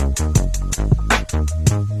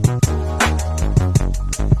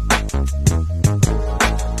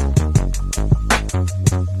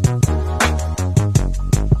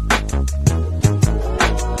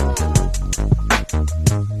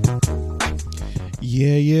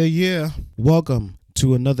Yeah. Welcome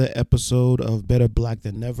to another episode of Better Black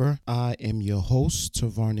Than Never. I am your host,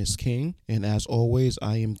 Tavarnis King, and as always,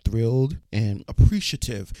 I am thrilled and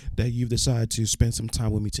appreciative that you've decided to spend some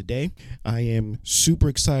time with me today. I am super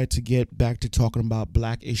excited to get back to talking about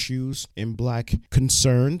black issues and black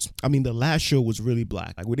concerns. I mean, the last show was really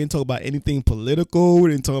black. Like, we didn't talk about anything political.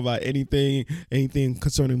 We didn't talk about anything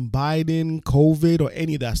concerning Biden, COVID, or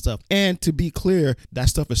any of that stuff. And to be clear, that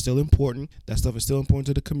stuff is still important. That stuff is still important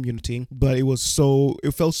to the community, but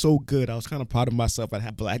it felt so good. I was kind of proud of myself at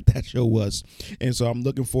how black that show was. And so I'm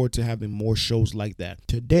looking forward to having more shows like that.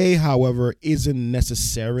 Today, however, isn't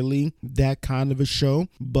necessarily that kind of a show,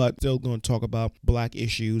 but still going to talk about black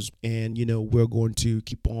issues. And, we're going to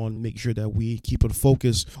keep on making sure that we keep on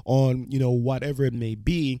focus on, whatever it may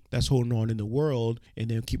be that's holding on in the world,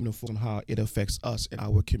 and then keeping a focus on how it affects us and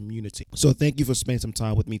our community. So thank you for spending some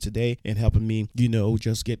time with me today and helping me,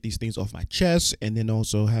 just get these things off my chest, and then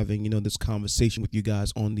also having, this conversation with you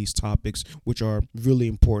guys on these topics, which are really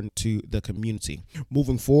important to the community.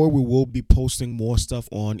 Moving forward, we will be posting more stuff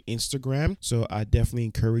on Instagram, so I definitely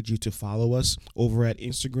encourage you to follow us over at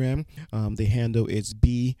Instagram. The handle is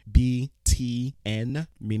BBTN,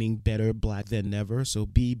 meaning Better Black Than Never. So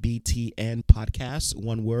BBTN Podcast,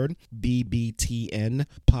 one word, BBTN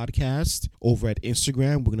Podcast over at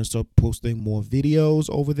Instagram. We're going to start posting more videos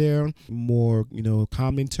over there, more,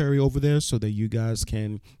 commentary over there, so that you guys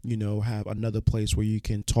can, have another place where you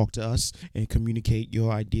can talk to us and communicate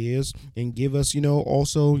your ideas and give us,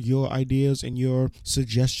 also your ideas and your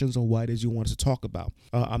suggestions on what it is you want us to talk about.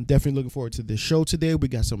 I'm definitely looking forward to this show today. We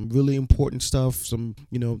got some really important stuff. Some,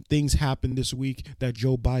 things happened this week that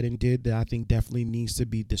Joe Biden did that I think definitely needs to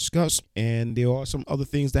be discussed. And there are some other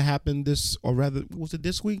things that happened this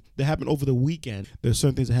week? That happened over the weekend. There's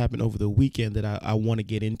certain things that happened over the weekend that I want to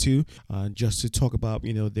get into just to talk about,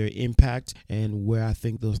 their impact and where I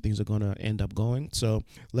think those things are going to end up going. So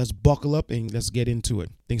let's buckle up and let's get into it.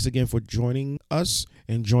 Thanks again for joining us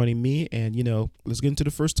and joining me. And, let's get into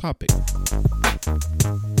the first topic.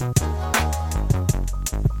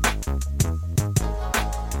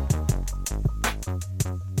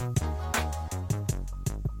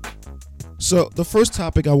 So the first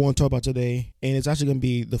topic I want to talk about today, and it's actually going to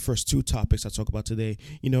be the first two topics I talk about today,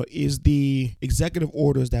 is the executive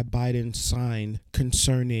orders that Biden signed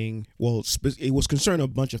concerning, it was concerning a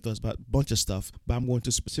bunch of stuff, but I'm going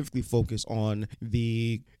to specifically focus on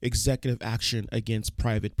the executive action against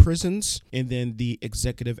private prisons and then the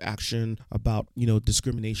executive action about,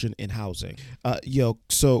 discrimination in housing.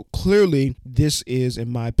 So clearly this is, in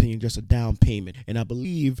my opinion, just a down payment. And I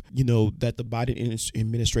believe, that the Biden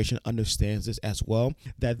administration understands this as well,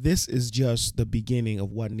 that this is just the beginning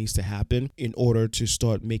of what needs to happen in order to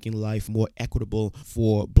start making life more equitable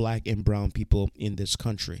for black and brown people in this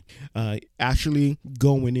country. Actually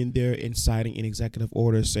going in there and signing an executive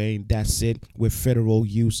order saying that's it with federal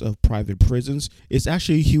use of private prisons is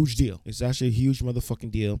actually a huge deal. It's actually a huge motherfucking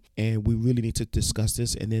deal, and we really need to discuss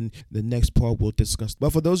this, and then the next part we'll discuss.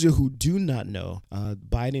 But for those of you who do not know,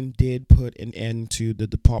 Biden did put an end to the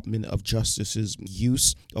Department of Justice's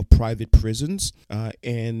use of private prisons,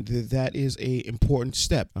 and that is a important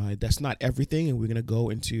step. That's not everything, and we're going to go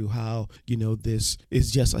into how, this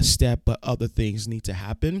is just a step, but other things need to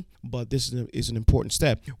happen. But this is an important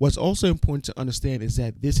step. What's also important to understand is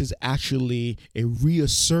that this is actually a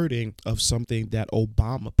reasserting of something that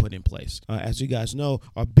Obama put in place. As you guys know,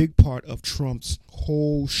 a big part of Trump's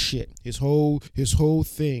whole shit, his whole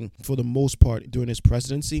thing, for the most part during his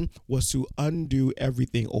presidency, was to undo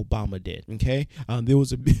everything Obama did. Okay, there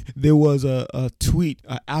was a tweet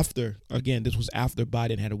after, again, this was after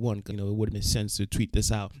Biden had won. It would have made sense to tweet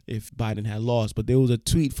this out if Biden had lost, but there was a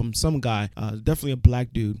tweet from some guy, definitely a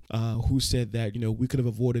black dude, who said that we could have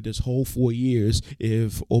avoided this whole 4 years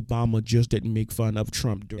if Obama just didn't make fun of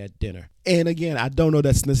Trump during that dinner. And again, I don't know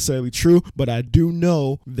that's necessarily true, but I do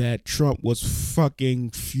know that Trump was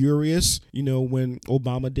fucking furious, when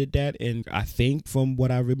Obama did that. And I think from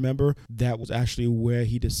what I remember, that was actually when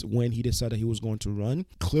he decided he was going to run.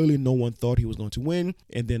 Clearly, no one thought he was going to win.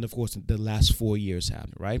 And then, of course, the last 4 years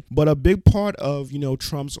happened, right? But a big part of,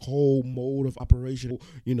 Trump's whole mode of operation,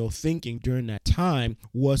 thinking during that time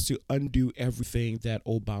was to undo everything that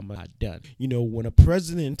Obama had done. When a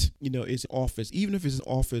president, is in office, even if it's in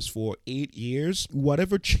office for 8 years,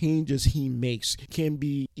 whatever changes he makes can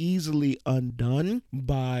be easily undone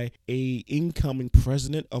by a incoming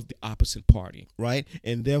president of the opposite party, right?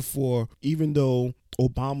 And therefore, even though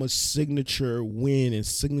Obama's signature win and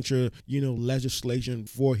signature, legislation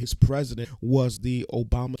for his president was the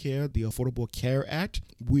Obamacare, the Affordable Care Act.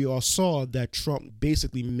 We all saw that Trump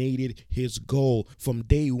basically made it his goal from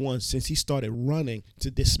day one since he started running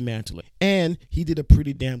to dismantle it. And he did a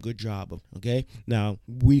pretty damn good job of it, okay? Now,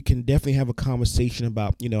 we can definitely have a conversation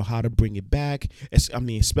about, how to bring it back.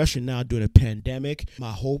 Especially now during a pandemic.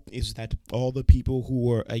 My hope is that all the people who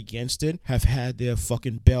were against it have had their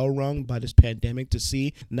fucking bell rung by this pandemic to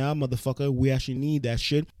see, now, motherfucker, we actually need that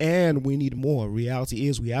shit and we need more. Reality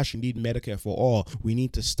is we actually need Medicare for all. We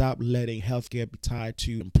need to stop letting healthcare be tied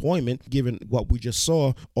to employment, given what we just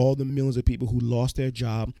saw, all the millions of people who lost their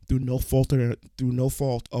job through no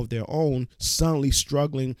fault of their own, suddenly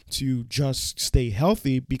struggling to just stay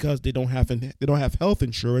healthy because they don't have health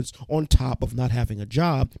insurance, on top of not having a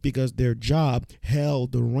job because their job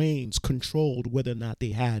held the reins, controlled whether or not they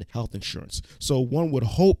had health insurance. So one would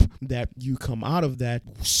hope that you come out of that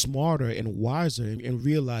smarter and wiser and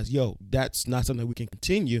realize, that's not something we can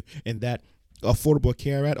continue, and that Affordable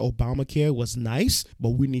Care Act, Obamacare, was nice, but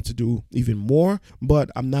we need to do even more.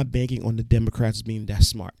 But I'm not banking on the Democrats being that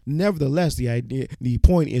smart. Nevertheless, the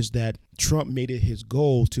point is that Trump made it his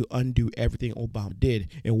goal to undo everything Obama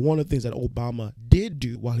did. And one of the things that Obama did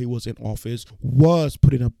do while he was in office was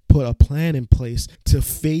put a plan in place to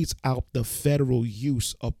phase out the federal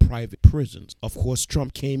use of private prisons. Of course,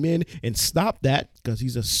 Trump came in and stopped that because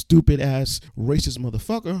he's a stupid ass racist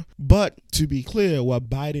motherfucker. But to be clear, what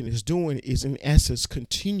Biden is doing is in essence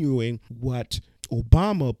continuing what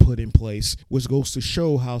Obama put in place, which goes to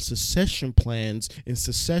show how secession plans and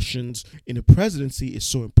secessions in the presidency is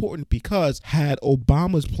so important, because had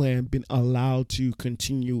Obama's plan been allowed to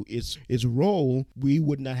continue its role, we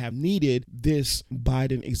would not have needed this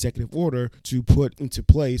Biden executive order to put into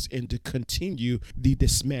place and to continue the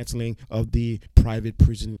dismantling of the private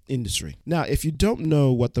prison industry. Now, if you don't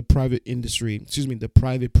know what the private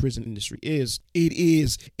prison industry is, it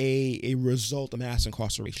is a result of mass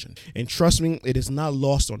incarceration. And trust me, it is not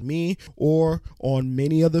lost on me or on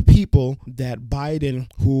many other people that Biden,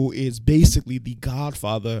 who is basically the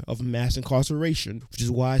godfather of mass incarceration, which is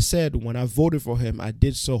why I said when I voted for him, I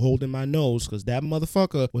did so holding my nose, because that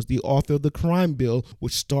motherfucker was the author of the crime bill,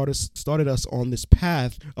 which started us on this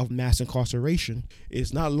path of mass incarceration.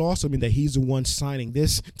 It's not lost on me that he's the one signing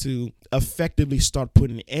this to effectively start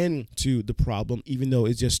putting an end to the problem, even though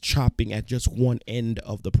it's just chopping at just one end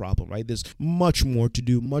of the problem, right? There's much more to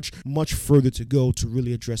do, much further to go to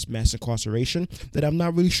really address mass incarceration that I'm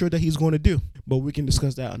not really sure that he's going to do, but we can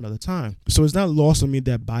discuss that another time. So it's not lost on me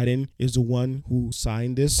that Biden is the one who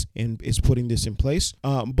signed this and is putting this in place.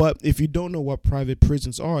 But if you don't know what private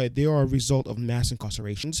prisons are, they are a result of mass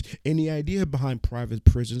incarcerations. And the idea behind private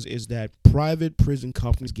prisons is that private prison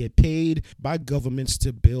companies get paid by governments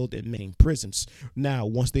to build and maintain prisons. Now,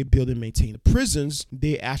 once they build and maintain the prisons,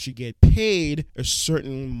 they actually get paid a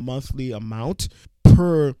certain monthly amount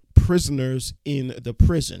per prisoners in the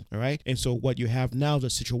prison, all right? And so what you have now is a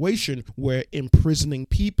situation where imprisoning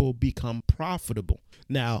people become profitable.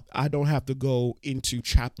 Now, I don't have to go into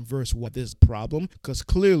chapter and verse what this problem, because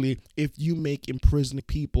clearly if you make imprisoning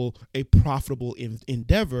people a profitable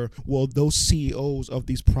endeavor, well, those CEOs of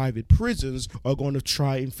these private prisons are going to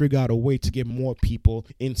try and figure out a way to get more people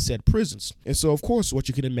in said prisons. And so, of course, what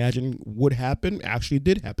you can imagine would happen actually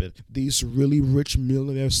did happen. These really rich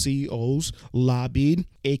millionaire CEOs lobbied,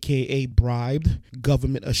 aka bribed,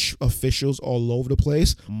 government officials all over the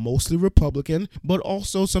place, mostly Republican, but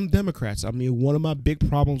also some Democrats. I mean, one of my big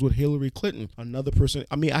problems with Hillary Clinton, another person,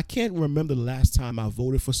 I can't remember the last time I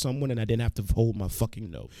voted for someone and I didn't have to hold my fucking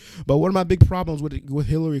nose. But one of my big problems with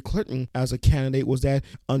Hillary Clinton as a candidate was that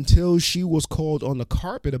until she was called on the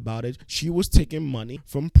carpet about it, she was taking money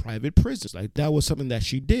from private prisons. Like, that was something that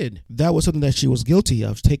she did. That was something that she was guilty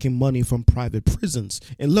of, taking money from private prisons.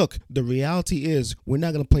 And look, the reality is we're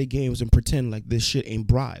not going to play games and pretend like this shit ain't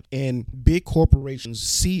bribe. And big corporations,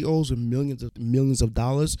 CEOs of millions of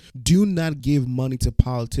dollars, do not give money to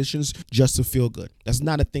politicians just to feel good. That's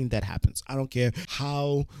not a thing that happens. I don't care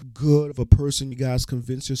how good of a person you guys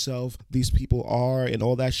convince yourself these people are and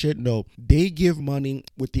all that shit. No, they give money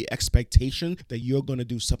with the expectation that you're going to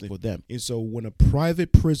do something for them. And so when a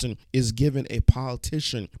private prison is giving a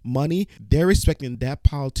politician money, they're expecting that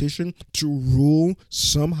politician to rule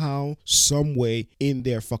somehow, some way in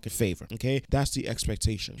their fucking favor. Okay, that's the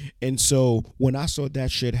expectation. And so when I saw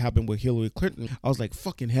that shit happen with Hillary Clinton, I was like,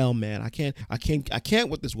 fucking hell, man, I can't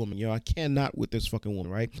with this woman, I cannot with this fucking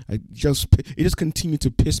woman, right? It just continued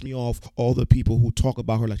to piss me off, all the people who talk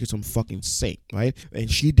about her like she's some fucking saint, right? And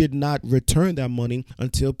she did not return that money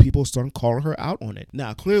until people started calling her out on it.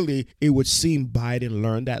 Now, clearly, it would seem Biden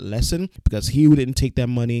learned that lesson because he didn't take that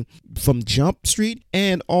money from Jump Street,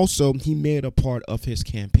 and also he made it a part of his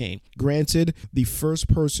campaign. Granted, the first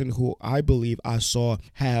person who I believe I saw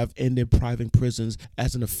have ended private prisons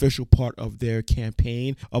as an official part of their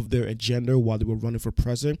campaign, of their agenda while they were running for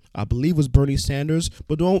president, I believe was Bernie Sanders,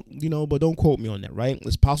 but don't quote me on that, right?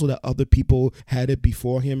 It's possible that other people had it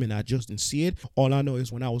before him and I just didn't see it. All I know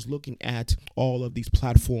is when I was looking at all of these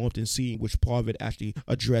platforms and seeing which part of it actually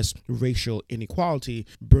addressed racial inequality,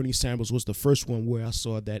 Bernie Sanders was the first one where I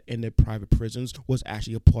saw that ended private prisons was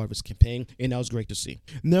actually a part of his campaign, and that was great to see.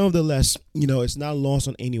 Nevertheless, it's not lost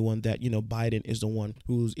on anyone that Biden is the one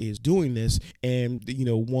who is doing this, and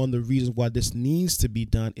one of the reasons why this needs to be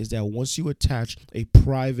done is that once you attach a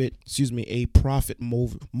profit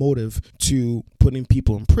motive to putting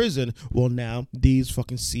people in prison, well, now these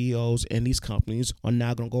fucking CEOs and these companies are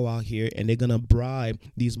now gonna go out here and they're gonna bribe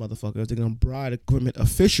these motherfuckers. They're gonna bribe the government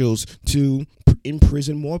officials to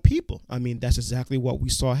imprison more people. I mean, that's exactly what we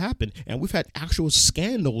saw happen. And we've had actual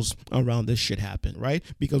scandals around this shit happen, right?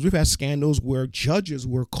 Because we've had scandals where judges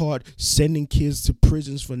were caught sending kids to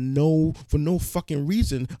prisons for no fucking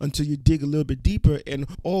reason until you dig a little bit deeper, and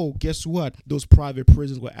guess what? Those private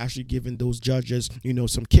prisons were actually giving those judges,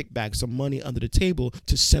 some kickbacks, some money under the table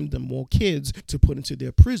to send them more kids to put into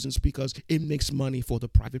their prisons because it makes money for the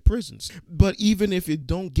private prisons. But even if it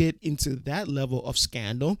don't get into that level of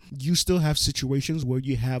scandal, you still have situations where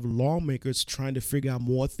you have lawmakers trying to figure out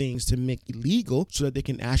more things to make illegal so that they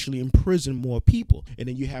can actually imprison more people. And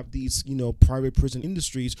then you have these, private prison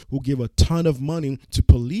industries who give a ton of money to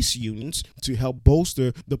police unions to help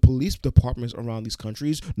bolster the police departments around these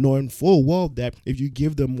countries, knowing full well that if you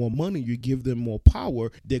give them more money, you give them more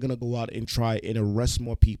power, they're going to go out and try and arrest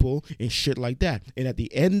more people and shit like that. And at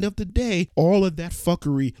the end of the day, all of that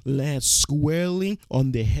fuckery lands squarely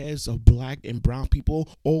on the heads of black and brown people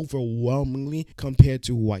overwhelmingly compared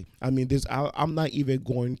to white. I mean, I'm not even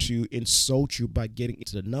going to insult you by getting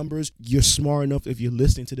into the numbers. You're smart enough, if you're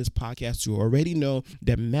listening to this podcast, to already know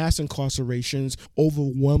that mass incarcerations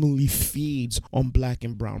overwhelmingly feeds on black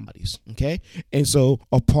and brown bodies. Okay. And so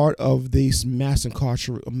a part of this mass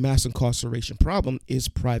incarceration problem is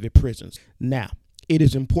private prisons. Now, it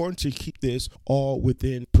is important to keep this all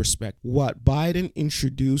within perspective. What Biden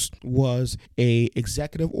introduced was a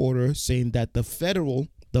executive order saying that the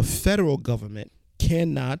federal government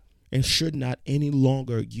cannot and should not any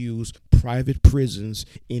longer use private prisons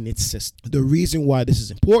in its system. The reason why this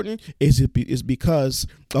is important is because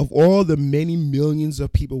of all the many millions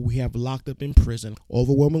of people we have locked up in prison,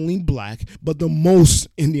 overwhelmingly black, but the most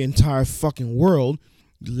in the entire fucking world,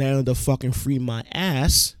 land of the fucking free my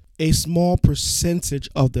ass. A small percentage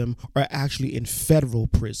of them are actually in federal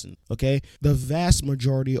prison, okay? The vast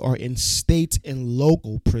majority are in state and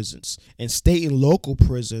local prisons. And state and local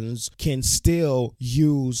prisons can still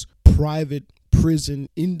use private prison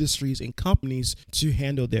industries and companies to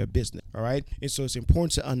handle their business, all right? And so it's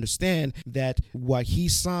important to understand that what he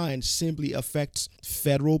signed simply affects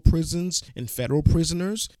federal prisons and federal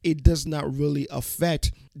prisoners. It does not really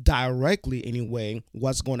affect directly anyway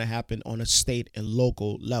what's going to happen on a state and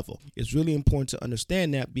local level. It's really important to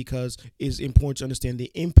understand that because it's important to understand the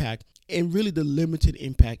impact and really the limited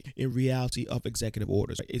impact in reality of executive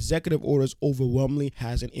orders. Executive orders overwhelmingly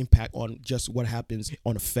has an impact on just what happens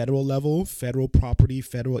on a federal level, federal property,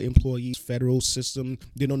 federal employees, federal system.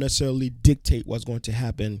 They don't necessarily dictate what's going to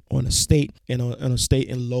happen on a state and on a state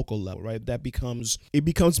and local level, right? It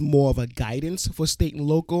becomes more of a guidance for state and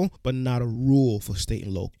local, but not a rule for state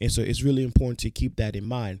and local. And so it's really important to keep that in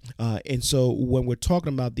mind. And so when we're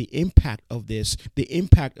talking about the impact of this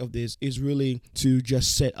is really to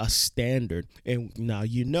just set a standard. And now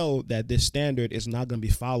you know that this standard is not going to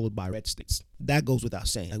be followed by red states. That goes without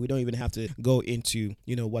saying. Like, we don't even have to go into,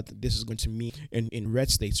 what this is going to mean in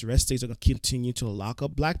red states. Red states are going to continue to lock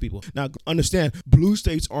up black people. Now, understand, blue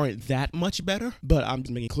states aren't that much better, but I'm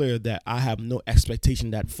just making clear that I have no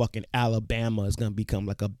expectation that fucking Alabama is going to become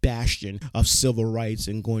like a bastion of civil rights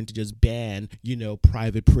and going to just ban,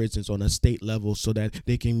 private prisons on a state level so that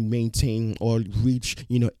they can maintain or reach,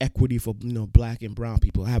 equity for, black and brown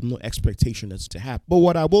people. I have no expectation that's to happen. But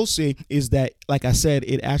what I will say is that, like I said,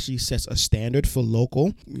 it actually sets a standard standard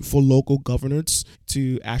for local governance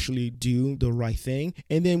to actually do the right thing.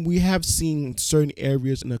 And then we have seen certain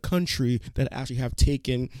areas in the country that actually have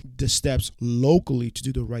taken the steps locally to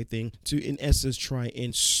do the right thing, to in essence try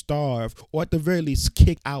and starve or at the very least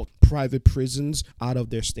kick out private prisons out of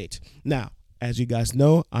their state. Now, as you guys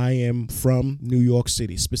know, I am from New York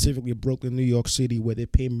City, specifically Brooklyn, New York City, where they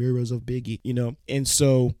pay mirrors of Biggie, And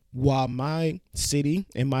so while my city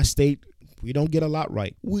and my state, we don't get a lot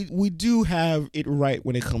right, we do have it right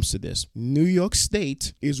when it comes to this. New York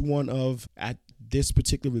State is one of, at this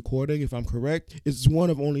particular recording, if I'm correct, is one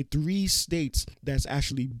of only 3 states that's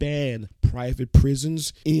actually banned private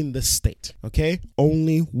prisons in the state. Okay?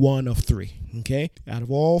 Only one of 3. Okay? Out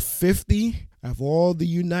of all 50, out of all the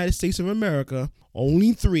United States of America,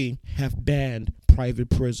 only 3 have banned private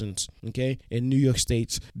prisons. Okay? And New York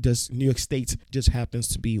State just happens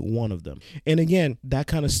to be one of them. And again, that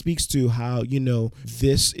kind of speaks to how,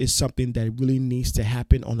 this is something that really needs to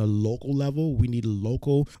happen on a local level. We need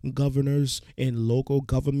local governors and local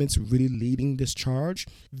governments really leading this charge.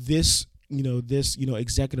 This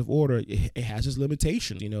executive order, it has its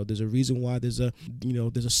limitations. There's a reason why there's a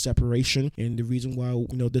separation, and the reason why,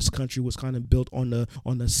 this country was kind of built on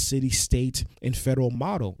the city, state, and federal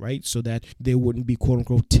model, right? So that there wouldn't be quote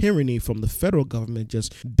unquote tyranny from the federal government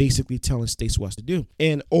just basically telling states what to do.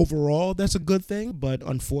 And overall, that's a good thing, but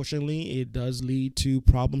unfortunately, it does lead to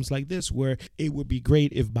problems like this, where it would be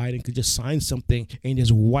great if Biden could just sign something and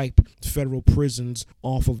just wipe federal prisons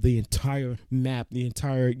off of the entire map, the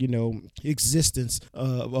entire, existence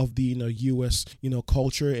of the U.S.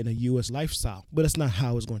 culture and a U.S. lifestyle. But that's not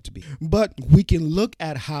how it's going to be. But we can look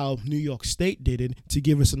at how New York State did it to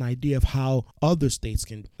give us an idea of how other states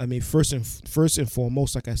can. I mean, first and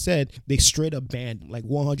foremost, like I said, they straight up banned, like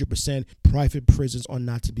 100%, private prisons are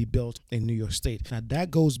not to be built in New York State. Now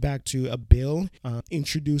that goes back to a bill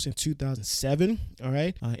introduced in 2007. All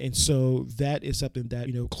right, and so that is something that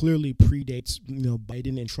clearly predates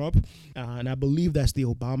Biden and Trump, and I believe that's the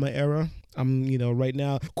Obama era. Right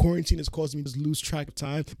now, quarantine is causing me to lose track of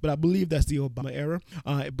time, but I believe that's the Obama era.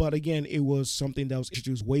 But again, it was something that was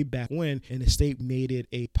introduced way back when, and the state made it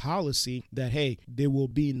a policy that, hey, there will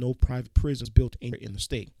be no private prisons built in the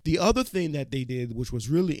state. The other thing that they did, which was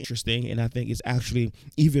really interesting, and I think is actually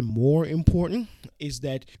even more important, is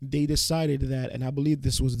that they decided that, and I believe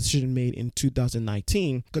this was a decision made in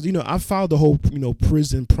 2019, because, I followed the whole,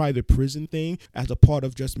 private prison thing as a part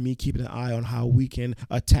of just me keeping an eye on how we can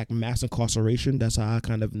attack mass incarceration. That's how I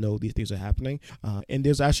kind of know these things are happening. And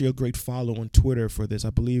there's actually a great follow on Twitter for this. I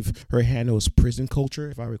believe her handle is Prison Culture,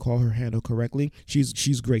 if I recall her handle correctly.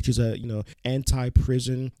 She's great. She's a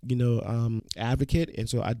anti-prison advocate, and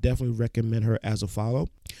so I definitely recommend her as a follow.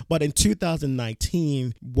 But in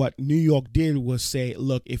 2019, what New York did was say,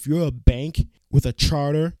 look, if you're a bank with a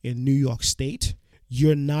charter in New York State,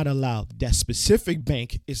 you're not allowed. That specific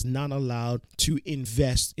bank is not allowed to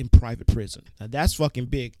invest in private prison. Now that's fucking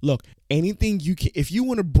big. Look, anything you can, if you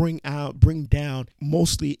want to bring down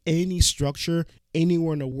mostly any structure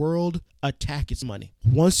anywhere in the world, attack its money.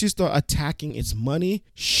 Once you start attacking its money,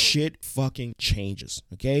 shit fucking changes,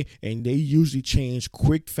 okay? And they usually change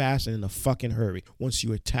quick, fast, and in a fucking hurry once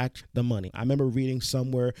you attack the money. I remember reading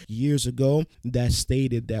somewhere years ago that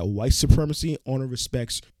stated that white supremacy only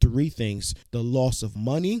respects 3 things: the loss of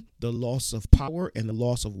money, the loss of power, and the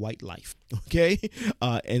loss of white life. Okay,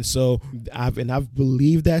 and so I've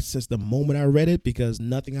believed that since the moment I read it, because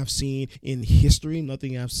nothing I've seen in history,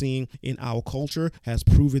 nothing I've seen in our culture has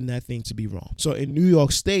proven that thing to be wrong. So in New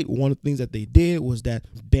York State, one of the things that they did was that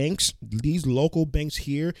banks, these local banks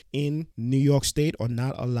here in New York State, are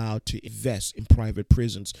not allowed to invest in private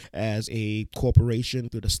prisons as a corporation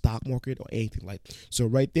through the stock market or anything like that. So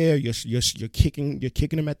right there, you're kicking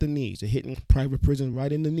them at the knees. You're hitting private prisons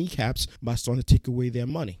right in the kneecaps by starting to take away their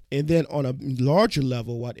money. And then on a larger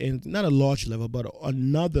level, not a large level, but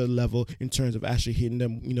another level in terms of actually hitting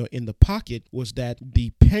them, in the pocket, was that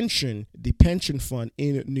the pension fund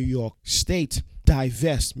in New York State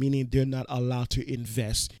divest, meaning they're not allowed to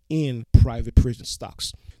invest in private prison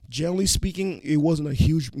stocks. Generally speaking, it wasn't a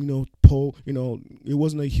huge, it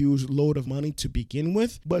wasn't a huge load of money to begin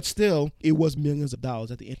with, but still, it was millions of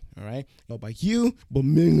dollars at the end. All right, not by you, but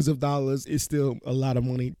millions of dollars is still a lot of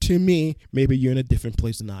money to me. Maybe you're in a different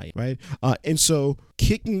place than I am, right? And so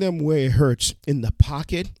kicking them where it hurts, in the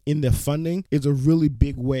pocket, in their funding, is a really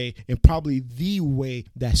big way, and probably the way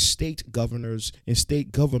that state governors and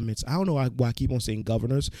state governments, I don't know why I keep on saying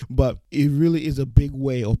governors, but it really is a big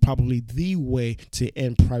way, or probably the way, to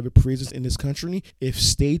end private prisons in this country. If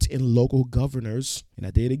states and local governors, and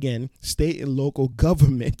I did again, state and local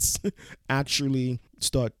governments actually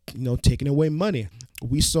start, taking away money.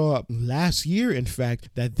 we saw last year, in fact,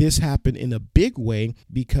 that this happened in a big way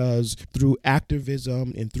because through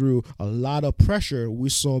activism and through a lot of pressure, we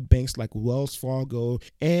saw banks like Wells Fargo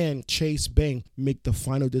and Chase Bank make the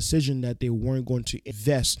final decision that they weren't going to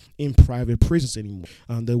invest in private prisons anymore.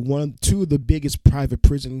 Two of the biggest private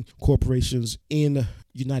prison corporations in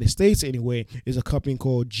United States anyway is a company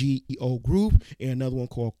called GEO Group and another one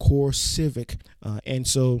called Core Civic, and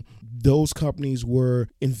so those companies were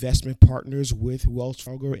investment partners with Wells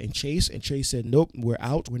Fargo and Chase said, nope, we're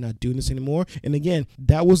out, we're not doing this anymore. And again,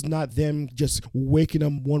 that was not them just waking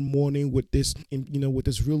up one morning with this, with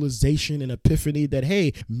this realization and epiphany that,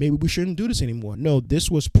 hey, maybe we shouldn't do this anymore. No, this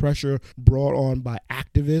was pressure brought on by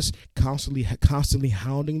activists constantly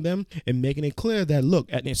hounding them and making it clear that, look,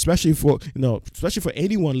 and especially for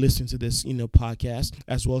anyone listening to this podcast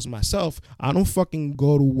as well as myself, I don't fucking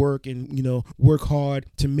go to work and work hard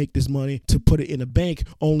to make this money to put it in a bank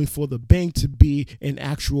only for the bank to be an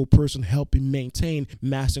actual person helping maintain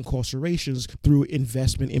mass incarcerations through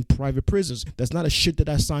investment in private prisons. That's not a shit that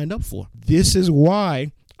I signed up for. This is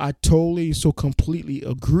why I totally so completely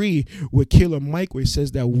agree with Killer Mike where he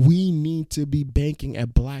says that we need to be banking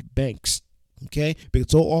at black banks. Okay,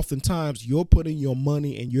 because so oftentimes you're putting your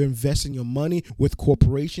money and you're investing your money with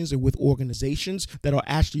corporations and with organizations that are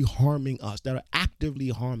actually harming us, that are actively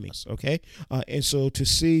harming us. Okay, and so to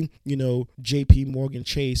see, J.P. Morgan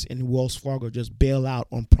Chase and Wells Fargo just bail out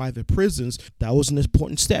on private prisons, that was an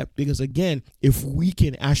important step because, again, if we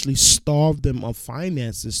can actually starve them of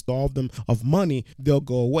finances, starve them of money, they'll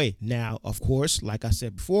go away. Now, of course, like I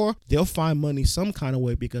said before, they'll find money some kind of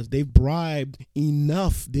way because they've bribed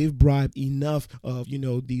enough of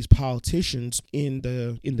these politicians in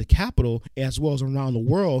the Capitol as well as around the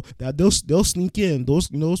world that they'll sneak in those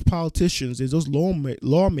politicians, those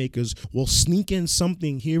lawmakers will sneak in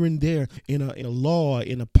something here and there in a law,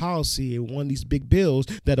 in a policy, in one of these big bills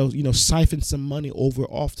that'll siphon some money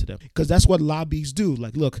off to them, because that's what lobbies do.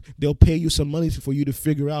 Like, look, they'll pay you some money for you to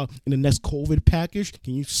figure out in the next COVID package,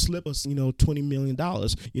 can you slip us $20 million?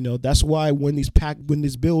 That's why when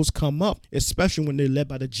these bills come up, especially when they're led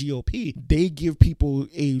by the GOP, they give people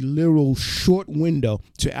a literal short window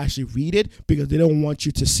to actually read it because they don't want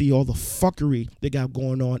you to see all the fuckery they got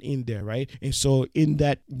going on in there, right? And so in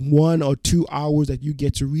that 1 or 2 hours that you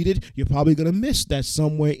get to read it, you're probably gonna miss that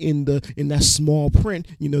somewhere in that small print,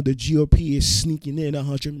 the GOP is sneaking in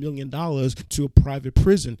 $100 million to a private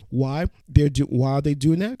prison. Why are they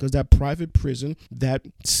doing that? Because that private prison, that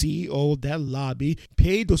CEO, that lobby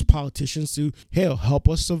paid those politicians to help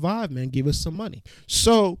us survive, man, give us some money.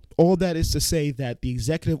 So all that is to say that the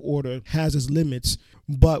executive order has its limits,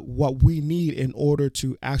 but what we need in order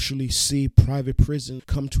to actually see private prison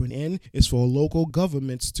come to an end is for local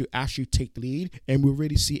governments to actually take the lead, and we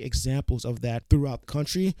already see examples of that throughout the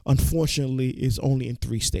country. Unfortunately, it's only in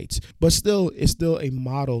 3 states, but still, it's still a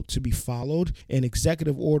model to be followed. And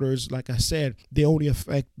executive orders, like I said, they only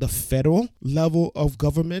affect the federal level of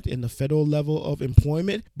government and the federal level of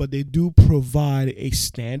employment, but they do provide a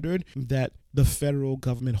standard that the federal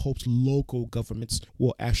government hopes local governments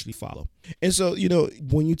will actually follow. And so,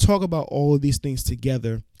 when you talk about all of these things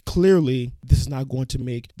together, clearly this is not going to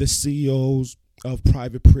make the CEOs of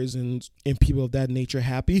private prisons and people of that nature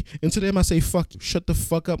happy. And to them I say, fuck you, shut the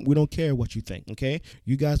fuck up, we don't care what you think. Okay,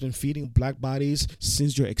 you guys been feeding black bodies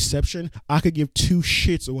since your exception. I could give 2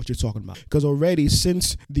 shits of what you're talking about, because already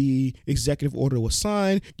since the executive order was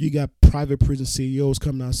signed, you got private prison CEOs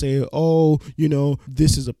coming out and saying, oh,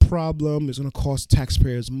 this is a problem, it's going to cost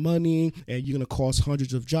taxpayers money and you're going to cost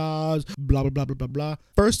hundreds of jobs, blah blah blah blah blah blah.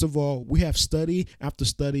 First of all, we have study after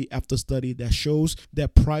study after study that shows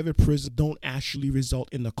that private prisons don't actually result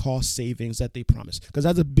in the cost savings that they promise, because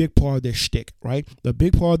that's a big part of their shtick, right? The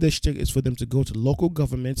big part of their shtick is for them to go to local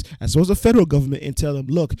governments as well as the federal government and tell them,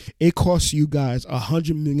 look, it costs you guys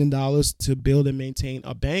 $100 million to build and maintain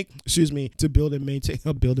a bank. To build and maintain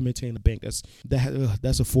a bank.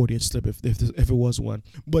 That's a Freudian slip if it was one.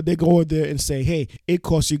 But they go in there and say, hey, it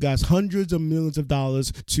costs you guys hundreds of millions of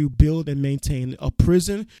dollars to build and maintain a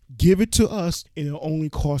prison. Give it to us, and it only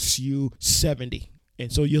costs you 70.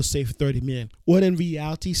 And so you'll save 30 million. Well, in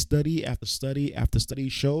reality, study after study after study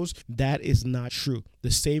shows that is not true. The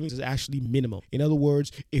savings is actually minimal. In other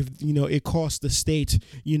words, if it costs the state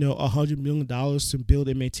 $100 million to build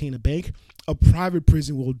and maintain a bank, a private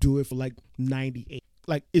prison will do it for like 98.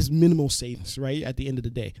 like it's minimal savings, right? At the end of the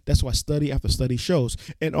day, that's why study after study shows.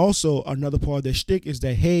 And also another part of their shtick is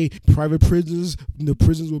that, hey, private prisons, the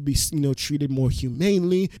prisons will be, treated more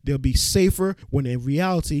humanely. They'll be safer. When in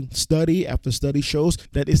reality, study after study shows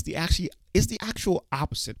that it's the actual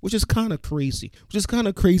opposite, which is kind of crazy.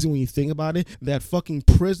 When you think about it, that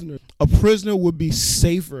a prisoner would be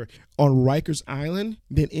safer on Rikers Island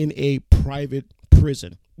than in a private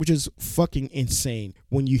prison, which is fucking insane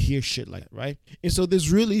when you hear shit like that, right? And so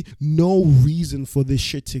there's really no reason for this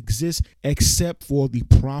shit to exist except for the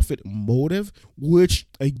profit motive, which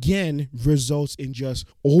again results in just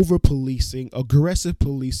over policing, aggressive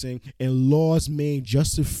policing, and laws made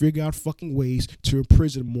just to figure out fucking ways to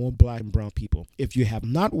imprison more black and brown people. If you have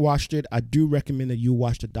not watched it, I do recommend that you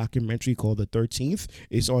watch the documentary called The 13th.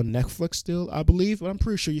 It's on Netflix still, I believe, but I'm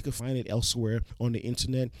pretty sure you can find it elsewhere on the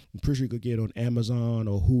internet. I'm pretty sure you could get it on Amazon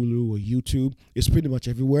or Hulu or YouTube. It's pretty much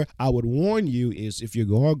everywhere. I would warn you is if you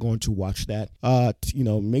are going to watch that,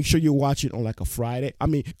 make sure you watch it on like a Friday. I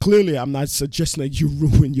mean, clearly I'm not suggesting that you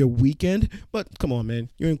ruin your weekend, but come on, man,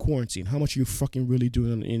 you're in quarantine. How much are you fucking really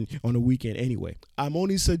doing on a weekend anyway? I'm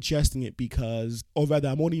only suggesting it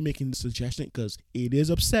I'm only making the suggestion because it is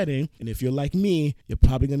upsetting. And if you're like me, you're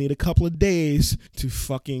probably gonna need a couple of days to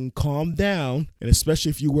fucking calm down. And especially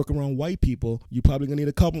if you work around white people, you're probably gonna need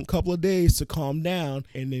a couple of days to calm down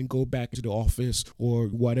and then go back to the office or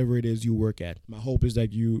whatever it is you work at. My hope is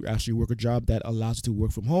that you actually work a job that allows you to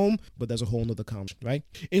work from home, but that's a whole nother conversation, right?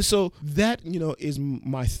 And so that, is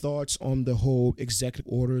my thoughts on the whole executive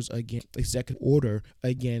order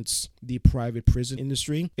against the private prison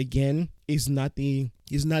industry. Again, is not the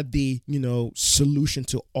solution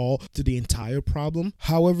to the entire problem.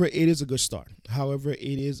 However, it is a good start. However, it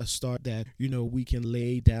is a start that we can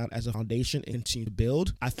lay down as a foundation and continue to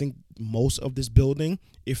build. I think most of this building,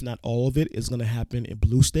 if not all of it, is going to happen in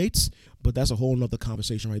blue states, but that's a whole nother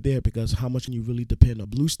conversation right there, because how much can you really depend on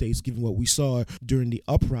blue states given what we saw during the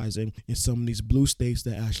uprising in some of these blue states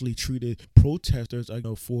that actually treated protesters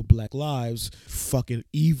for Black lives fucking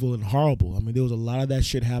evil and horrible. I mean, there was a lot of that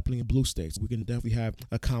shit happening in blue states. We can definitely have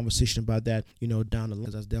a conversation about that, down the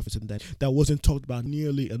line. That's definitely something that wasn't talked about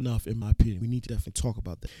nearly enough, in my opinion. We need to definitely talk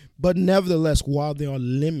about that. But nevertheless, while there are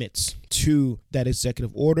limits to that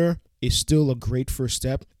executive order, it's still a great first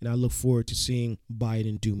step, and I look forward to seeing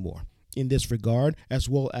Biden do more in this regard, as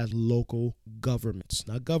well as local governments,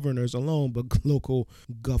 not governors alone, but local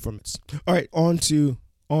governments. All right, on to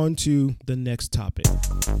the next topic.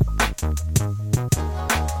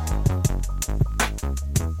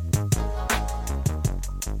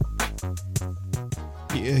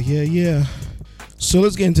 Yeah. So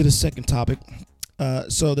let's get into the second topic.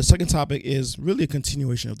 So the second topic is really a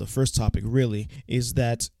continuation of the first topic, really, is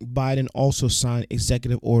that Biden also signed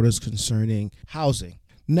executive orders concerning housing.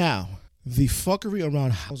 Now, the fuckery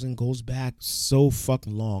around housing goes back so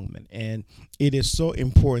fucking long, man. And it is so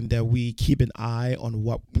important that we keep an eye on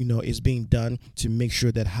what, is being done to make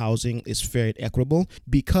sure that housing is fair and equitable,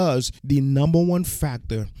 because the number one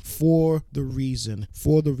factor for the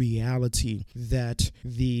reality that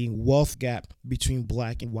the wealth gap between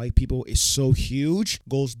black and white people is so huge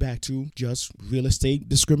goes back to just real estate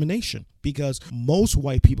discrimination. Because most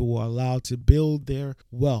white people were allowed to build their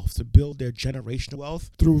wealth, to build their generational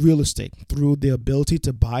wealth through real estate, through the ability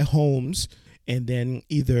to buy homes and then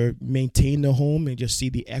either maintain the home and just see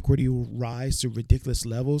the equity rise to ridiculous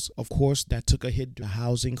levels. Of course, that took a hit to the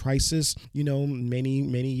housing crisis,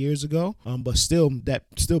 many years ago. But that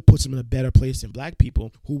still puts them in a better place than black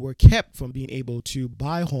people who were kept from being able to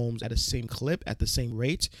buy homes at the same clip, at the same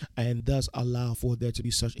rate, and thus allow for there to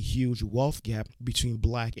be such a huge wealth gap between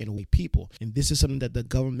black and white people. And this is something that the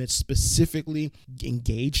government specifically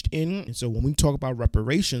engaged in. And so when we talk about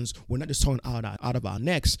reparations, we're not just talking out of our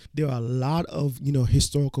necks. There are a lot of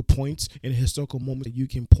historical points and historical moments that you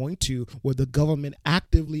can point to where the government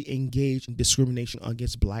actively engaged in discrimination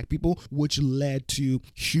against black people, which led to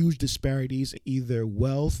huge disparities in either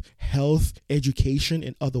wealth, health, education,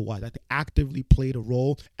 and otherwise. That they actively played a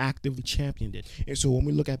role, actively championed it. And so when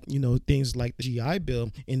we look at things like the GI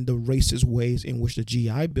Bill and the racist ways in which the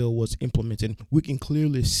GI Bill was implemented, we can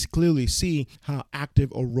clearly see how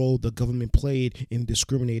active a role the government played in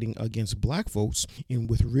discriminating against black folks. And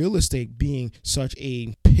with real estate being such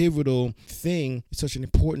a pivotal thing, such an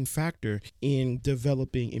important factor in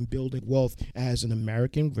developing and building wealth as an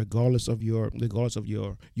American, regardless of your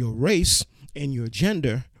race and your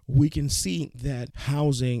gender, we can see that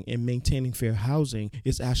housing and maintaining fair housing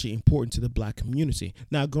is actually important to the black community.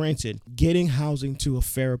 Now, granted, getting housing to a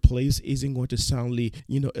fair place isn't going to soundly,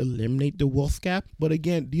 eliminate the wealth gap. But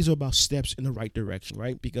again, these are about steps in the right direction,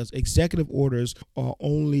 right? Because executive orders are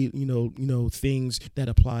only, things that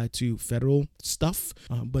apply to federal stuff.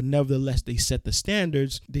 But nevertheless, they set the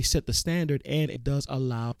standards. They set the standard, and it does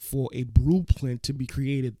allow for a blueprint to be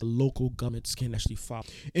created the local governments can actually follow.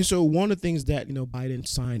 And so one of the things that, Biden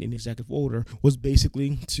signed in executive order was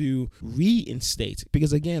basically to reinstate,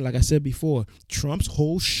 because again, like I said before, Trump's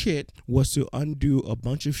whole shit was to undo a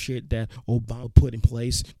bunch of shit that Obama put in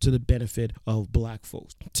place to the benefit of black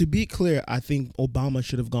folks. To be clear, I think Obama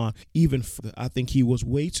should have gone even further. I think he was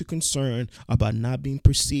way too concerned about not being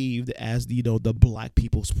perceived as the black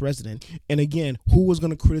people's president. And again, who was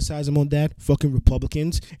going to criticize him on that? Fucking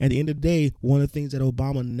Republicans. At the end of the day, one of the things that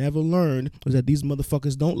Obama never learned was that these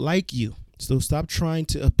motherfuckers don't like you. So stop trying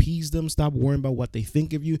to appease them. Stop worrying about what they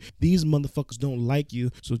think of you. These motherfuckers don't like you.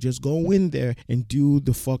 So just go in there and do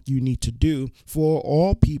the fuck you need to do for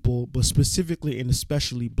all people, but specifically and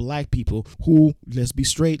especially black people who, let's be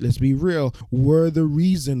straight, let's be real, were the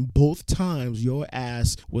reason both times your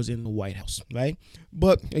ass was in the White House, right?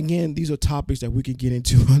 But again, these are topics that we could get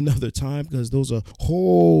into another time, because those are a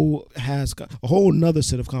whole nother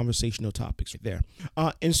set of conversational topics right there.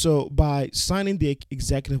 And so by signing the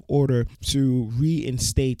executive order to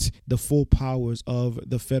reinstate the full powers of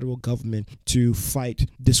the federal government to fight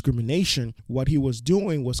discrimination, what he was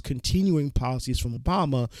doing was continuing policies from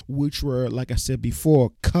Obama, which were, like I said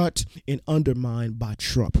before, cut and undermined by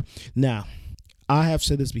Trump. Now, I have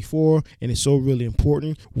said this before, and it's so really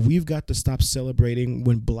important. We've got to stop celebrating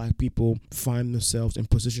when black people find themselves in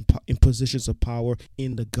positions of power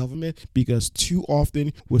in the government, because too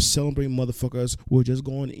often we're celebrating motherfuckers who are just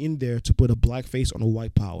going in there to put a black face on a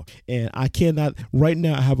white power. And I cannot, right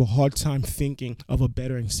now, I have a hard time thinking of a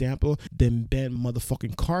better example than Ben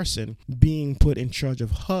motherfucking Carson being put in charge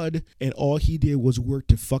of HUD, and all he did was work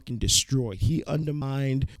to fucking destroy. He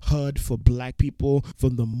undermined HUD for black people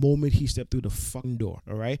from the moment he stepped through the fucking door.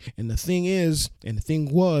 All right. And the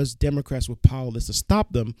thing was, Democrats were powerless to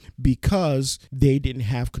stop them because they didn't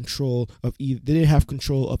have control of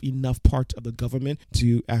enough parts of the government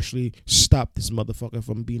to actually stop this motherfucker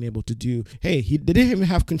from being able to do. They didn't even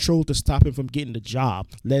have control to stop him from getting the job,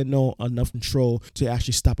 let alone enough control to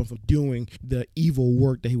actually stop him from doing the evil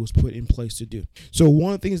work that he was put in place to do. So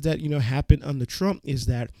one of the things that happened under Trump is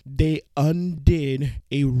that they undid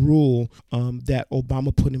a rule that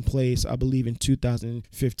Obama put in place, I believe in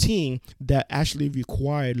 2015, that actually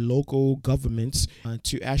required local governments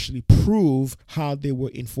to actually prove how they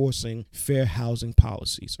were enforcing fair housing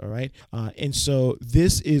policies. All right. And so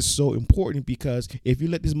this is so important, because if you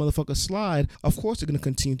let these motherfuckers slide, of course they're going to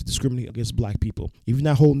continue to discriminate against black people. If you're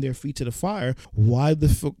not holding their feet to the fire, why the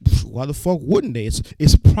fuck wouldn't they?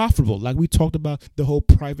 It's profitable. Like we talked about the whole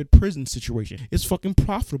private prison situation. It's fucking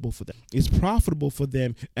profitable for them. It's profitable for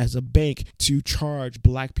them as a bank to charge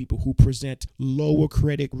black people who present lower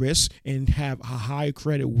credit risk and have a high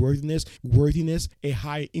credit worthiness, a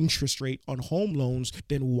high interest rate on home loans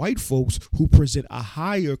than white folks who present a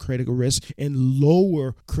higher credit risk and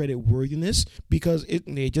lower credit worthiness, because it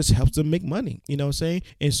just helps them make money. You know what I'm saying?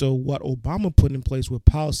 And so what Obama put in place were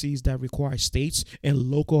policies that require states and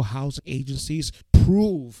local housing agencies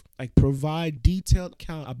provide detailed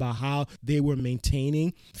account about how they were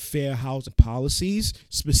maintaining fair housing policies,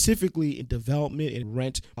 specifically in development and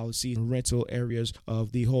rent policies and rental areas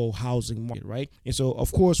of the whole housing market, right? And so,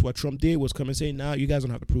 of course, what Trump did was come and say, "Nah, you guys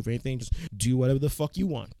don't have to prove anything. Just do whatever the fuck you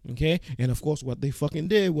want." Okay? And of course, what they fucking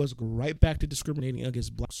did was go right back to discriminating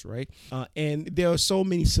against blacks, right? And there are so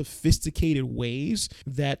many sophisticated ways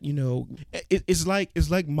that it's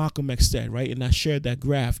like Malcolm X said, right? And I shared that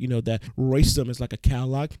graph, that racism is like a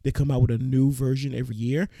catalog. They come out with a new version every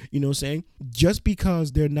year. You know what I'm saying? Just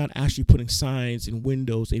because they're not actually putting signs in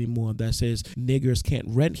windows anymore that says niggers can't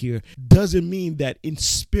rent here doesn't mean that in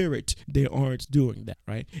spirit they aren't doing that,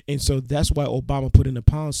 right? And so that's why Obama put in a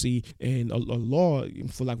policy and a law,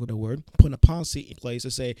 for lack of a word, put a policy in place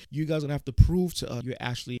to say you guys don't have to prove to us you're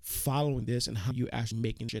actually following this and how you're actually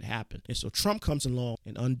making shit happen. And so Trump comes along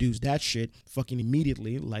and undoes that shit fucking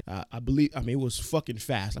immediately. Like it was fucking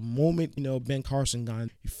fast. The moment Ben Carson got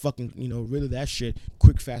fucking rid of that shit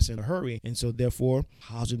quick, fast, in a hurry. And so therefore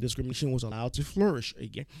housing discrimination was allowed to flourish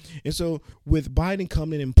again. And so with Biden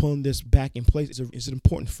coming in and pulling this back back in place is an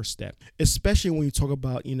important first step, especially when you talk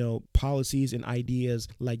about, policies and ideas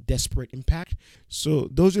like disparate impact. So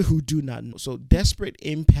those who do not know, so disparate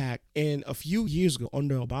impact, and a few years ago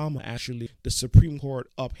under Obama, actually, the Supreme Court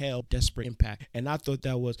upheld disparate impact. And I thought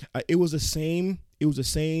that was, it was the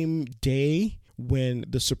same day when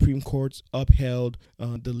the Supreme Court upheld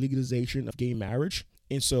the legalization of gay marriage.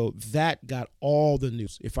 And so that got all the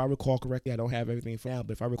news. If I recall correctly, I don't have everything for now,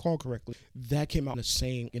 but if I recall correctly, that came out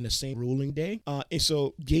in the same ruling day. And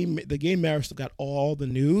so the gay marriage got all the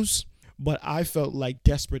news. But I felt like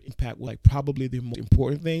disparate impact was like probably the most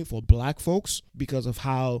important thing for Black folks because of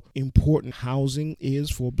how important housing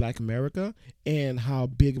is for Black America and how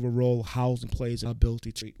big of a role housing plays in our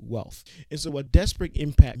ability to create wealth. And so what disparate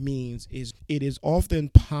impact means is it is often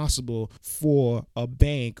possible for a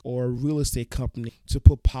bank or a real estate company to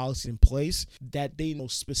put policies in place that they know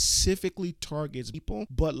specifically targets people.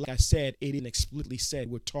 But like I said, it didn't explicitly say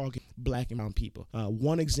we're targeting Black and brown people.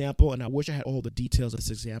 One example, and I wish I had all the details of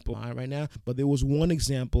this example right now, but there was one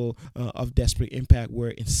example of disparate impact where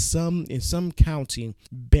in some county,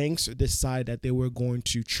 banks decided that they were going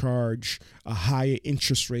to charge a higher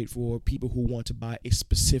interest rate for people who want to buy a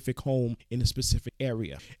specific home in a specific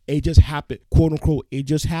area. It just happened, quote unquote,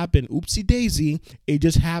 oopsie daisy, it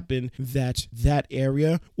just happened that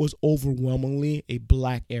area was overwhelmingly a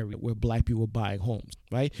Black area where Black people were buying homes,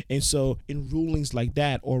 right? And so in rulings like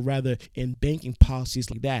that, or rather in banking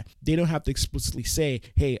policies like that, they don't have to explicitly say,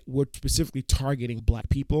 hey, we're specifically targeting Black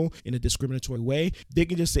people in a discriminatory way. They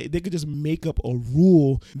can just make up a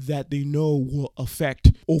rule that they know will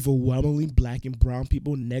affect overwhelmingly Black and brown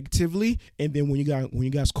people negatively. And then when you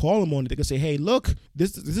guys call them on it, they can say, hey, look,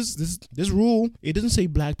 this rule, it doesn't say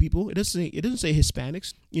Black people, it doesn't say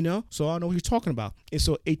Hispanics, so I don't know what you're talking about. And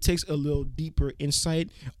so it takes a little deeper insight.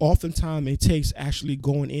 Oftentimes it takes actually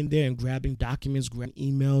going in there and grabbing documents, grabbing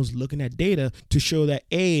emails, looking at data to show that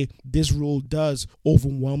this rule does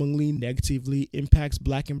overwhelmingly negatively impacts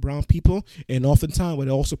Black and brown people. And oftentimes it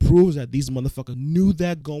also proves that these motherfuckers knew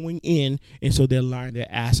that going in, and so they're lying their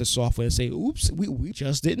asses off and say, oops, we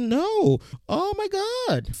just didn't know. Oh my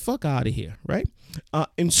God, fuck out of here, right?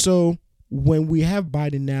 And so when we have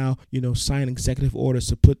Biden now, sign executive orders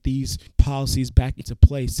to put these policies back into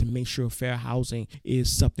place to make sure fair housing is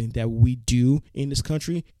something that we do in this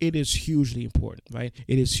country, it is hugely important, right?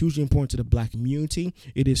 It is hugely important to the Black community.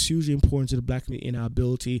 It is hugely important to the Black community in our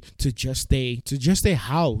ability to just stay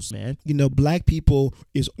housed, man. Black people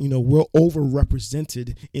we're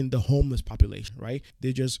overrepresented in the homeless population, right?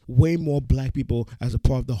 There's just way more Black people as a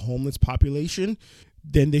part of the homeless population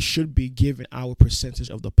then they should be given our percentage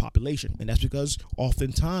of the population. And that's because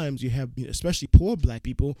oftentimes you have, especially poor Black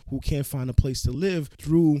people who can't find a place to live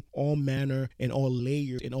through all manner and all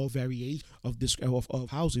layers and all variations of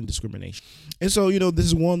housing discrimination. And so, this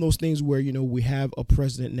is one of those things where, we have a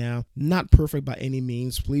president now, not perfect by any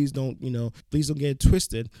means. Please don't get it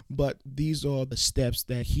twisted, but these are the steps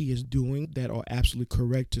that he is doing that are absolutely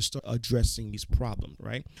correct to start addressing these problems,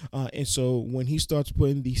 right? And so when he starts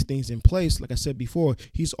putting these things in place, like I said before,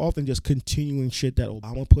 he's often just continuing shit that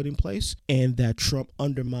Obama put in place and that Trump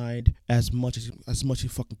undermined as much as he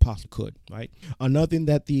fucking possibly could, right? Another thing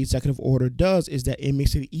that the executive order does is that it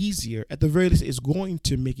makes it easier. At the very least, it's going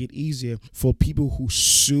to make it easier for people who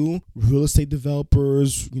sue real estate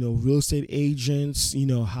developers, real estate agents,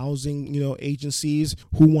 housing, agencies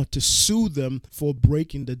who want to sue them for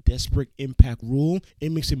breaking the disparate impact rule.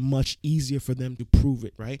 It makes it much easier for them to prove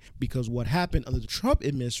it, right? Because what happened under the Trump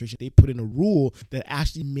administration, they put in a rule that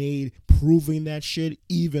actually made proving that shit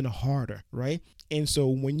even harder, right? And so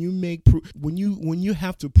when you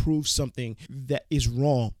have to prove something that is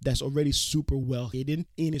wrong, that's already super well hidden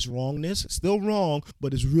in its wrongness, still wrong,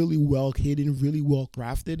 but it's really well hidden, really well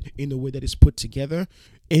crafted in the way that it's put together.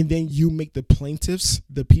 And then you make the plaintiffs,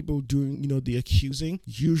 the people doing, the accusing,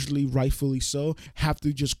 usually rightfully so, have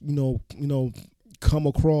to just, come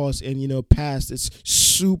across and pass this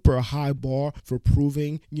super high bar for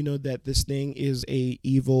proving that this thing is a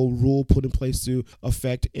evil rule put in place to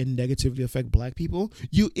affect and negatively affect Black people.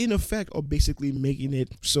 You in effect are basically making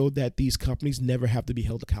it so that these companies never have to be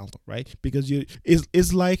held accountable, right? Because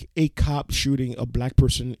it's like a cop shooting a Black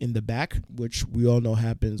person in the back, which we all know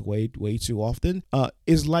happens way too often.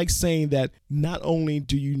 It's like saying that not only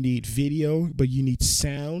do you need video, but you need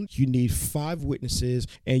sound, you need 5 witnesses,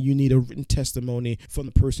 and you need a written testimony from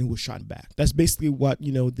the person who was shot back. That's basically what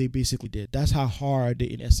they basically did. That's how hard they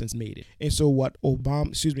in essence made it. And so what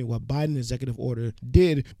Biden executive order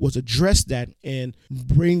did was address that and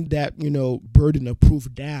bring that, burden of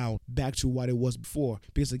proof down back to what it was before.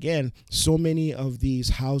 Because again, so many of these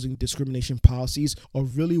housing discrimination policies are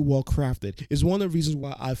really well crafted. It's one of the reasons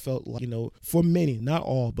why I felt like, for many, not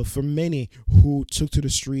all, but for many who took to the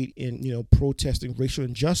street in, protesting racial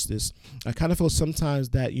injustice, I kind of felt sometimes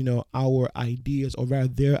that, our ideas, or rather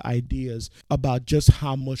their ideas about just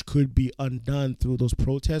how much could be undone through those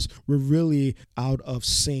protests were really out of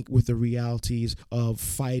sync with the realities of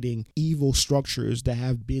fighting evil structures that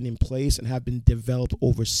have been in place and have been developed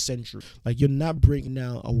over centuries. Like, you're not bringing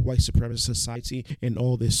down a white supremacist society and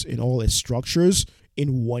all its structures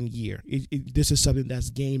in 1 year. This is something that's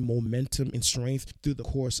gained momentum and strength through the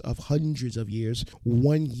course of hundreds of years.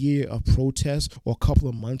 1 year of protests or a couple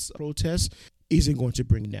of months of protests isn't going to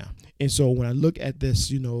bring it down. And so when I look at this,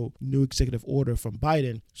 new executive order from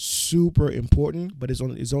Biden, super important, but it's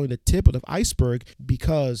only the tip of the iceberg,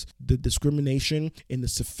 because the discrimination and the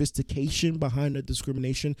sophistication behind the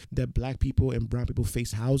discrimination that black people and brown people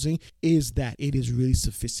face housing is that it is really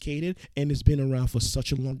sophisticated, and it's been around for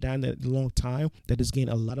such a long time that it's gained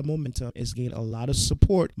a lot of momentum. It's gained a lot of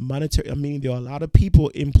support, monetary. I mean, there are a lot of people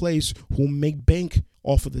in place who make bank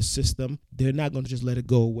off of the system. They're not going to just let it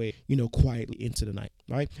go away, quietly into the night,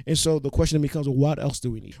 right? And so the question becomes, what else do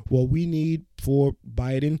we need? Well, we need for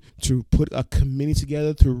Biden to put a committee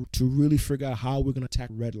together to really figure out how we're going to attack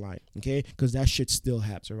red line, okay? Because that shit still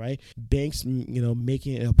happens, all right? Banks,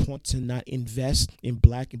 making it a point to not invest in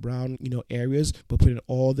black and brown, areas, but putting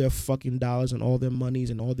all their fucking dollars and all their monies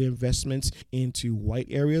and all their investments into white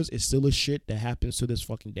areas is still a shit that happens to this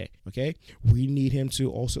fucking day, okay? We need him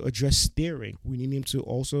to also address steering. We need him to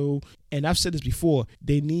also, and I've said this before,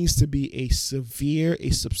 there needs to be a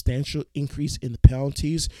substantial increase in the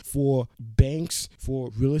penalties for banks,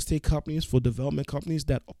 for real estate companies, for development companies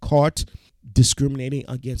that are caught discriminating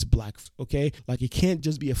against blacks, okay? Like, it can't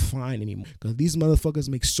just be a fine anymore, because these motherfuckers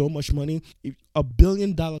make so much money. A $1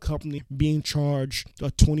 billion company being charged a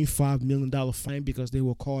 $25 million fine because they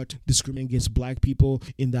were caught discriminating against black people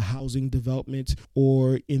in the housing development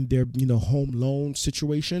or in their home loan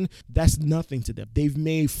situation, that's nothing to them. They've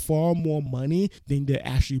made far more money than they're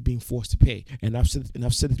actually being forced to pay. And I've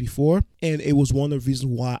said it before, and it was one of the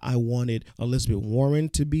reasons why I wanted Elizabeth Warren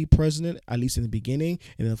to be president, at least in the beginning.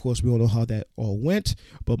 And then, of course, we all know how that all went.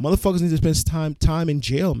 But motherfuckers need to spend time in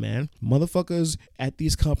jail, man. Motherfuckers at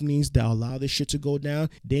these companies that allow this shit to go down,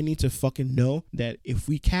 they need to fucking know that if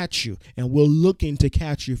we catch you, and we're looking to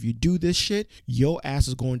catch you, if you do this shit, your ass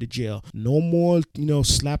is going to jail. No more,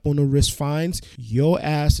 slap on the wrist fines. Your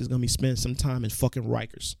ass is gonna be spending some time in fucking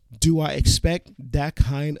Rikers. Do I expect that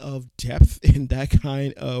kind of depth and that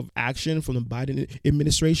kind of action from the Biden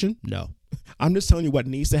administration? No. I'm just telling you what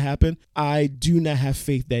needs to happen. I do not have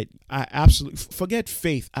faith that I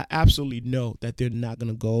absolutely know that they're not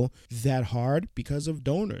going to go that hard because of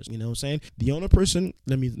donors. You know what I'm saying? The only person,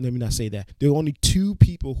 let me not say that. There are only two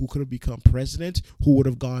people who could have become president who would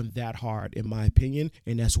have gone that hard, in my opinion,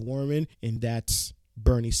 and that's Warren and that's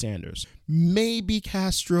Bernie Sanders. Maybe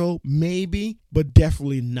Castro, maybe, but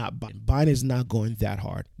definitely not Biden. Biden is not going that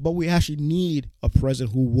hard. But we actually need a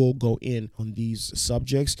president who will go in on these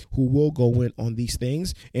subjects, who will go in on these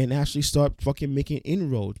things and actually start fucking making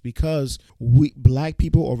inroads, because we black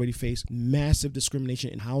people already face massive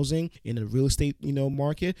discrimination in housing, in the real estate,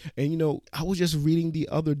 market. And, I was just reading the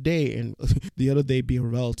other day, and the other day being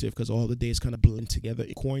relative because all the days kind of blend together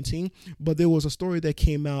in quarantine. But there was a story that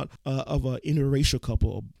came out of an interracial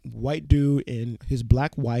couple, a white dude and his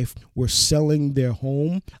black wife were selling their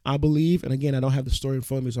home, I believe. And again, I don't have the story in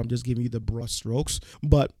front of me, so I'm just giving you the broad strokes.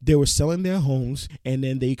 But they were selling their homes, and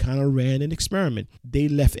then they kind of ran an experiment. They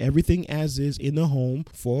left everything as is in the home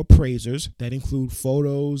for appraisers that include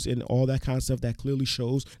photos and all that kind of stuff that clearly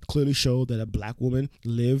showed that a black woman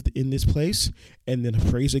lived in this place. And then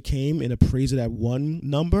appraiser came and appraised it at one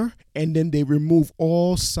number, and then they removed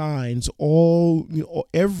all signs,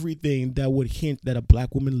 everything that would hint that a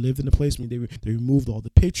black woman lived in the place. I mean, they removed all the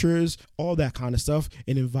pictures, all that kind of stuff,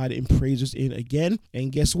 and invited appraisers in again.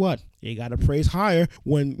 And guess what? They got appraised higher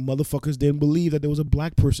when motherfuckers didn't believe that there was a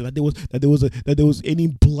black person, that there was any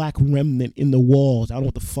black remnant in the walls. I don't know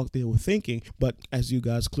what the fuck they were thinking, but as you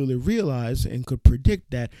guys clearly realize and could predict,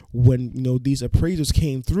 that when these appraisers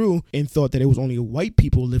came through and thought that it was only white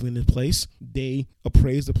people living in this place, they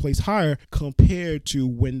appraised the place higher compared to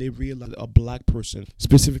when they realized a black person,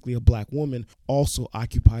 specifically a black woman, also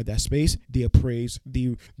occupied that space. They appraised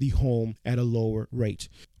the home at a lower rate.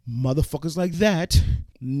 motherfuckers like that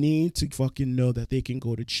need to fucking know that they can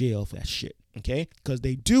go to jail for that shit. Okay? Because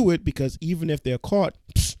they do it because even if they're caught,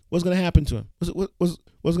 what's going to happen to them?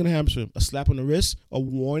 What's going to happen to them? A slap on the wrist? A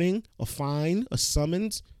warning? A fine? A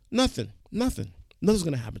summons? Nothing. Nothing's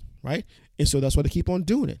going to happen, right? And so that's why they keep on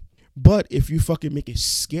doing it. But if you fucking make it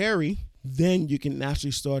scary, then you can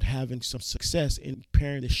actually start having some success in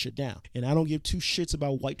paring this shit down. And I don't give two shits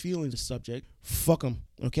about white feelings, the subject. Fuck them,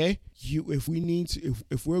 okay?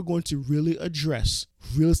 If we're going to really address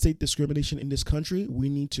real estate discrimination in this country, we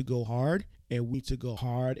need to go hard, and we need to go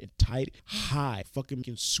hard and tight, high. Fucking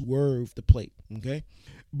can swerve the plate, okay?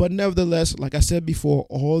 But nevertheless, like I said before,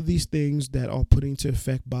 all these things that are put into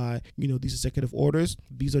effect by, these executive orders,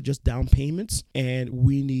 these are just down payments. And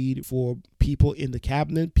we need for people in the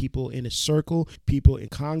cabinet, people in a circle, people in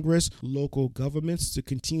Congress, local governments to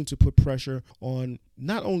continue to put pressure on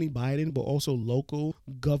not only Biden, but also local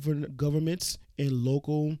governments and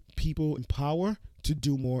local people in power to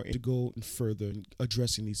do more and to go further in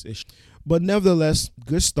addressing these issues. But nevertheless,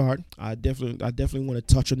 good start. I definitely want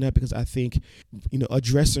to touch on that because I think,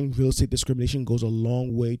 addressing real estate discrimination goes a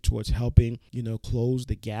long way towards helping, close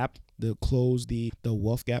the gap, close the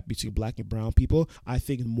wealth gap between black and brown people. I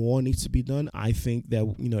think more needs to be done. I think that,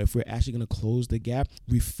 if we're actually going to close the gap,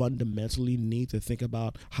 we fundamentally need to think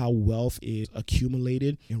about how wealth is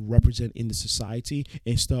accumulated and represented in the society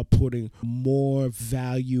and start putting more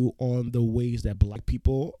value on the ways that black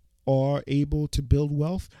people are able to build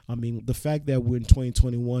wealth. I mean, the fact that we're in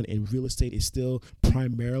 2021 and real estate is still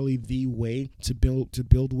primarily the way to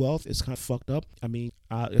build wealth is kind of fucked up. I mean,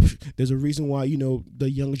 there's a reason why, the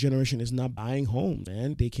younger generation is not buying homes,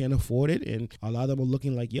 man. They can't afford it. And a lot of them are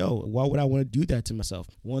looking like, yo, why would I want to do that to myself?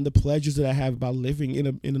 One of the pleasures that I have about living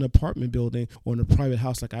in an apartment building or in a private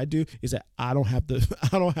house like I do is that I don't have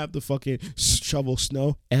to fucking shovel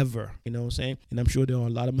snow ever. You know what I'm saying? And I'm sure there are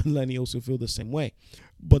a lot of millennials who feel the same way.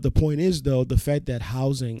 But the point is, though, the fact that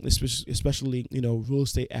housing, especially, real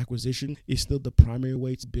estate acquisition is still the primary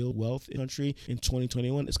way to build wealth in the country in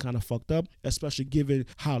 2021 is kind of fucked up, especially given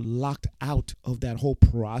how locked out of that whole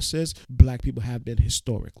process black people have been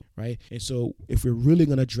historically, right? And so if we're really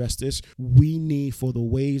going to address this, we need for the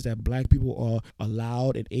ways that black people are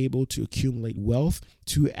allowed and able to accumulate wealth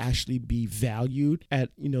to actually be valued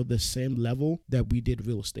at, the same level that we did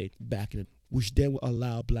real estate back in, which then will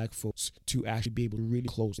allow black folks to actually be able to really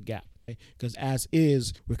close the gap. Because as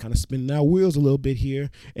is, we're kind of spinning our wheels a little bit here.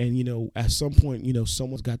 And, at some point,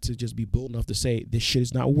 someone's got to just be bold enough to say, this shit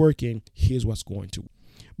is not working. Here's what's going to.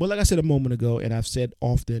 But like I said a moment ago, and I've said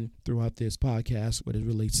often throughout this podcast when it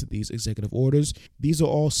relates to these executive orders, these are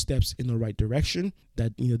all steps in the right direction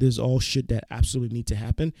that, there's all shit that absolutely need to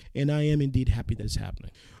happen. And I am indeed happy that it's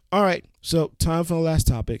happening. All right. So time for the last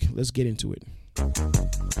topic. Let's get into it.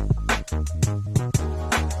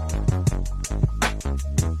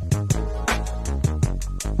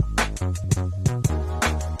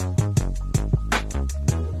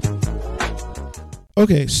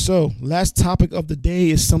 Okay, so last topic of the day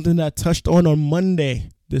is something that I touched on Monday.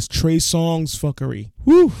 This Trey Songz fuckery.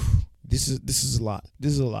 Whew. This is a lot.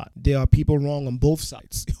 This is a lot. There are people wrong on both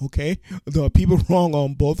sides, okay? There are people wrong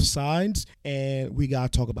on both sides, and we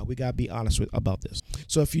gotta be honest about this.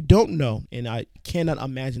 So if you don't know, and I cannot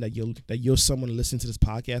imagine that you're someone listening to this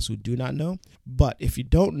podcast who do not know, but if you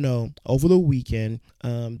don't know, over the weekend,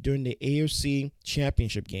 during the AFC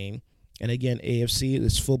Championship game, and again, AFC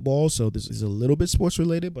is football, so this is a little bit sports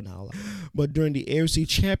related, but not a lot. But during the AFC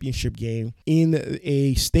Championship game, in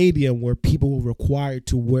a stadium where people were required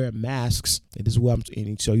to wear masks, and this is where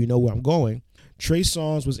so you know where I'm going, Trey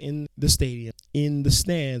Songz was in the stadium, in the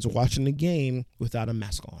stands, watching the game without a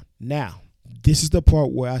mask on. Now, this is the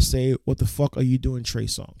part where I say, what the fuck are you doing, Trey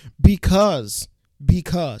Songz? Because,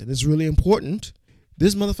 and it's really important,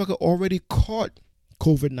 this motherfucker already caught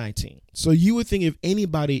COVID-19. So you would think if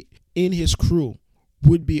anybody in his crew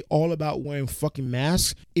would be all about wearing fucking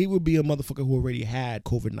masks, it would be a motherfucker who already had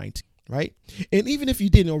COVID-19, right? And even if you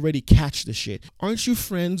didn't already catch the shit, aren't you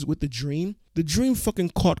friends with the Dream? The Dream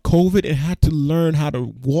fucking caught COVID and had to learn how to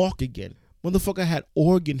walk again. Motherfucker had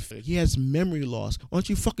organ failure. He has memory loss. Aren't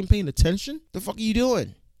you fucking paying attention? The fuck are you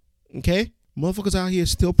doing? Okay? Motherfuckers out here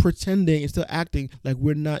still pretending and still acting like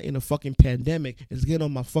we're not in a fucking pandemic. It's getting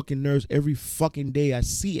on my fucking nerves every fucking day I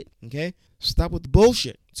see it, okay? Stop with the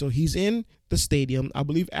bullshit. So he's in the stadium, I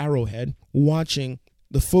believe Arrowhead, watching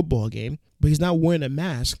the football game. but he's not wearing a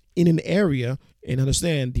mask in an area. And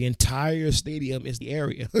understand, the entire stadium is the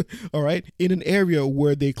area, all right? In an area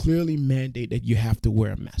where they clearly mandate that you have to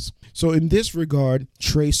wear a mask. So in this regard,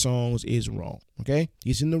 Trey Songz is wrong, okay?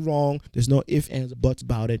 He's in the wrong. There's no ifs, ands, or buts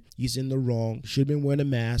about it. He's in the wrong. Should have been wearing a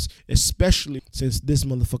mask, especially since this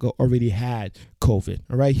motherfucker already had COVID,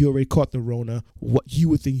 all right? He already caught the Rona. What you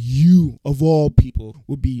would think you, of all people,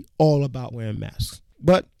 would be all about wearing masks.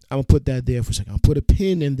 But I'm going to put that there for a second. I'll put a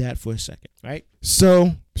pin in that for a second, right?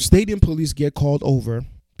 So stadium police get called over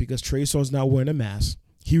because Trey Songz not wearing a mask.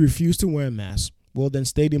 He refused to wear a mask. Well, then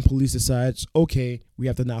stadium police decides, okay, we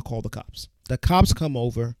have to now call the cops. The cops come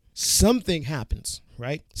over. Something happens,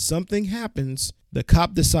 right? Something happens. The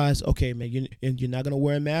cop decides, okay, man, you're not going to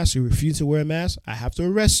wear a mask. You refuse to wear a mask. I have to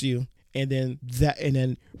arrest you. And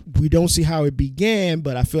then we don't see how it began,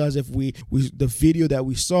 but I feel as if the video that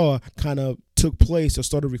we saw kind of took place or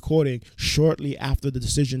started recording shortly after the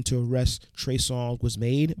decision to arrest Trey Songz was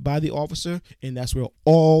made by the officer, and that's where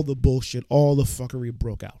all the bullshit, all the fuckery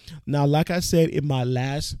broke out. Now, like I said in my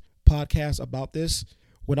last podcast about this,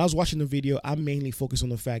 when I was watching the video, I mainly focused on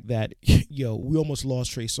the fact that, we almost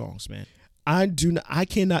lost Trey Songz, man. How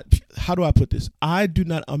do I put this? I do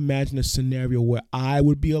not imagine a scenario where I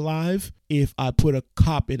would be alive if I put a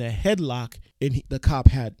cop in a headlock and the cop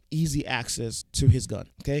had easy access to his gun,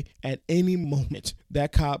 okay? At any moment,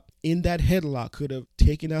 that cop in that headlock could have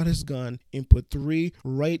taken out his gun and put 3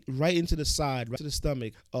 right into the side, right to the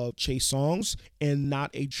stomach of Trey Songz, and not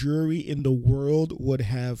a jury in the world would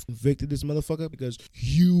have convicted this motherfucker because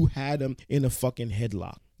you had him in a fucking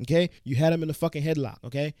headlock, okay? You had him in a fucking headlock,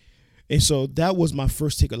 okay? And so that was my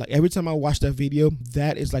first takeaway. Like every time I watch that video,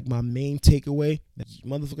 that is like my main takeaway. That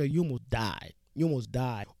motherfucker, you almost died. You almost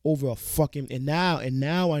died over a fucking, and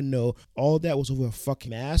now I know all that was over a fucking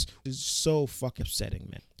mask. It's so fucking upsetting,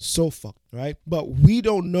 man. So fucked, right? But we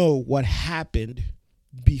don't know what happened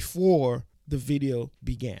before the video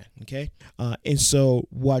began, okay? And so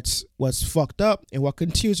what's fucked up and what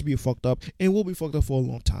continues to be fucked up and will be fucked up for a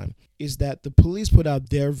long time is that the police put out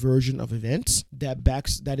their version of events that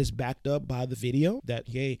is backed up by the video that,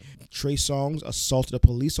 hey, Trey Songz assaulted a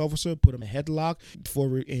police officer, put him in a headlock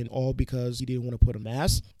all because he didn't want to put a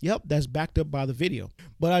mask. Yep, that's backed up by the video.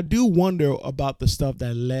 But I do wonder about the stuff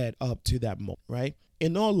that led up to that moment, right?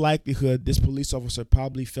 In all likelihood, this police officer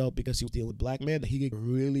probably felt because he was dealing with black men that he get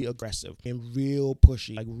really aggressive and real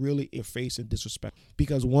pushy, like really in face and disrespect.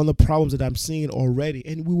 Because one of the problems that I'm seeing already,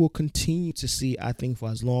 and we will continue to see, I think, for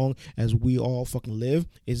as long as we all fucking live,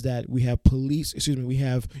 is that we have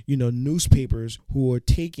newspapers who are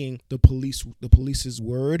taking the police's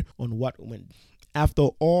word on what went. After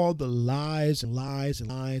all the lies and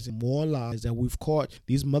more lies that we've caught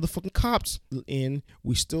these motherfucking cops in,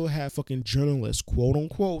 we still have fucking journalists, quote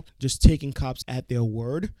unquote, just taking cops at their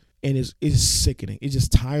word. And it's sickening. It's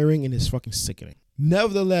just tiring and it's fucking sickening.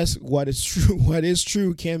 Nevertheless, what is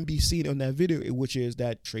true can be seen on that video, which is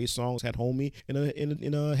that Trey Songz had homie in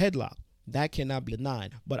a headlock. That cannot be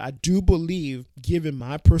denied. But I do believe, given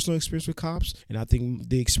my personal experience with cops, and I think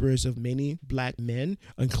the experience of many black men,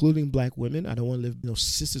 including black women, I don't want to leave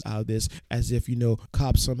sisters out of this as if,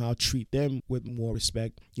 cops somehow treat them with more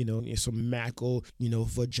respect, some magical,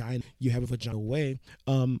 vagina, you have a vagina way,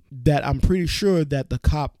 that I'm pretty sure that the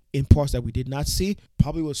cop in parts that we did not see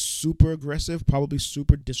probably was super aggressive, probably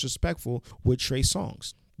super disrespectful with Trey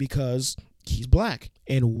Songz because he's black,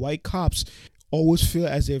 and white cops always feel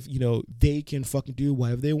as if, they can fucking do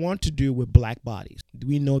whatever they want to do with black bodies.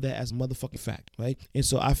 We know that as a motherfucking fact, right? And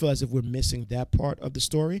so I feel as if we're missing that part of the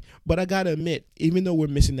story. But I gotta admit, even though we're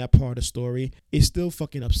missing that part of the story, it still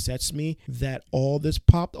fucking upsets me that all this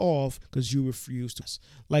popped off because you refused to.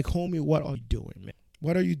 Like, homie, what are you doing, man?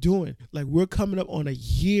 What are you doing? Like, we're coming up on a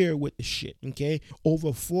year with this shit, okay?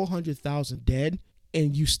 Over 400,000 dead.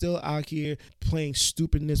 And you still out here playing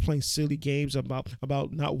stupidness, playing silly games about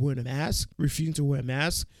not wearing a mask, refusing to wear a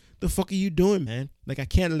mask. The fuck are you doing, man? Like, I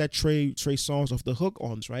can't let Trey Songz off the hook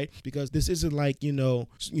on this, right? Because this isn't like,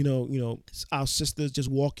 our sisters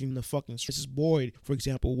just walking the fucking street. This is Boyd, for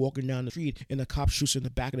example, walking down the street and a cop shoots in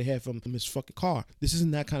the back of the head from his fucking car. This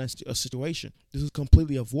isn't that kind of a situation. This is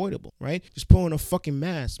completely avoidable, right? Just put on a fucking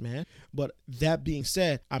mask, man. But that being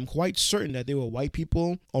said, I'm quite certain that there were white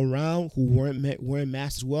people around who weren't wearing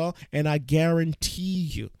masks as well. And I guarantee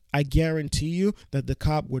you that the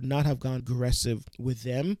cop would not have gone aggressive with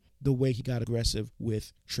them the way he got aggressive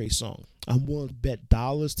with Trey Songz. I'm willing to bet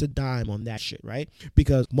dollars to dime on that shit, right?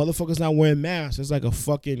 Because motherfuckers not wearing masks is like a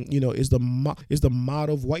fucking, is the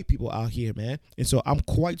motto of white people out here, man. And so I'm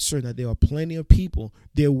quite certain that there were plenty of people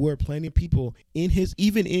in his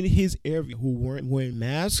area who weren't wearing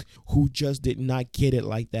masks, who just did not get it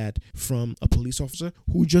like that from a police officer,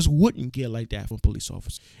 who just wouldn't get like that from a police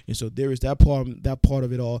officer. And so there is that part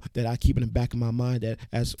of it all that I keep in the back of my mind, that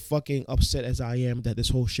as fucking upset as I am that this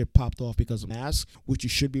whole shit popped off because of masks, which you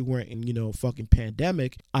should be wearing in, fucking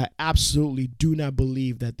pandemic, I absolutely do not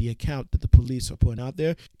believe that the account that the police are putting out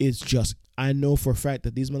there is just. I know for a fact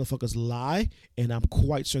that these motherfuckers lie, and I'm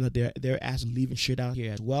quite certain that they're ass leaving shit out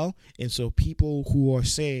here as well. And so people who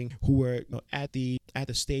were at the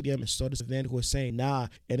stadium and started this event, who are saying, nah,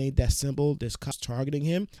 it ain't that simple, there's cops targeting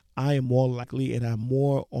him, I am more likely and I'm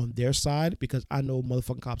more on their side, because I know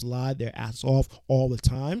motherfucking cops lie their ass off all the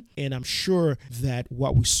time. And I'm sure that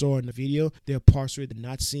what we saw in the video, there are parts of it that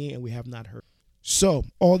not seen and we have not heard. So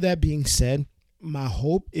all that being said, my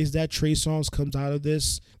hope is that Trey Songz comes out of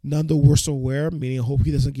this none the worse for wear, meaning I hope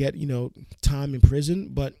he doesn't get, time in prison.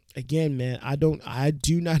 But again, man, I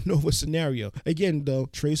do not know of a scenario. Again, though,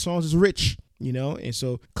 Trey Songz is rich, and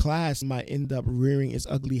so class might end up rearing its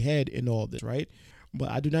ugly head in all this, right? But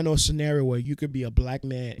I do not know a scenario where you could be a black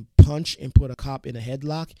man, punch and put a cop in a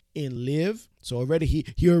headlock and live. So already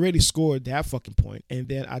he already scored that fucking point. And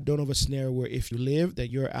then I don't know of a scenario where if you live, that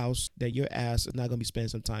your ass is not gonna be spending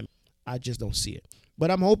some time. I just don't see it. But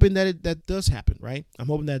I'm hoping that that does happen, right? I'm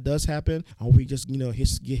hoping that does happen. I hope he just,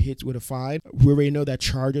 get hit with a fine. We already know that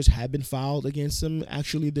charges have been filed against him.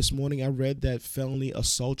 Actually, this morning I read that felony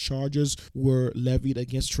assault charges were levied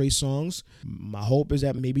against Trey Songz. My hope is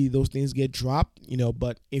that maybe those things get dropped,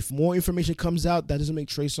 but if more information comes out that doesn't make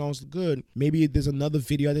Trey Songz look good, maybe there's another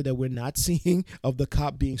video out there that we're not seeing of the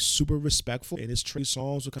cop being super respectful, and it's Trey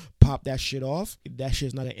Songz who pop that shit off. That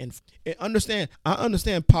shit's not gonna end. I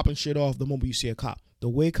understand popping shit off the moment you see a cop. The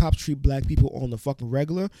way cops treat black people on the fucking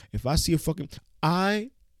regular, if I see a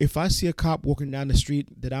cop walking down the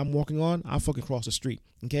street that I'm walking on, I'll fucking cross the street,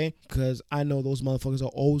 okay? Because I know those motherfuckers are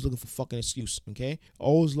always looking for fucking excuse, okay?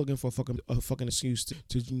 Always looking for a fucking excuse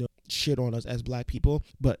to shit on us as black people,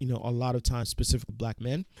 but a lot of times specifically black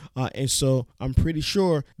men. And so I'm pretty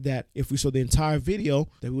sure that if we saw the entire video,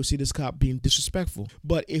 that we will see this cop being disrespectful.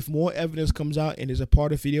 But if more evidence comes out and there's a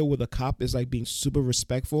part of the video where the cop is like being super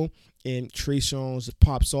respectful, and Trey Songz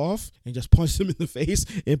pops off and just punches him in the face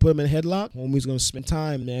and put him in a headlock, homie's gonna spend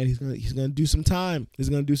time, man. He's gonna do some time.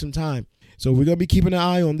 So we're gonna be keeping an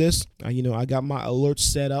eye on this. I got my alerts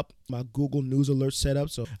set up, my Google News alert set up,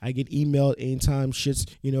 so I get emailed anytime shits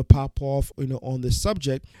pop off on this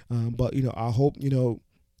subject. But I hope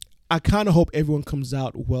I kind of hope everyone comes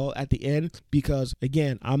out well at the end, because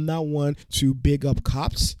again, I'm not one to big up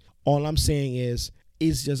cops. All I'm saying is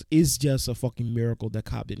it's just a fucking miracle that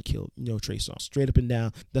cop didn't kill Trey Songz. Straight up and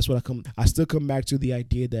down. That's what I still come back to, the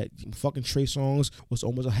idea that fucking Trey Songz was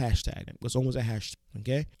almost a hashtag.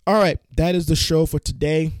 Okay? All right, that is the show for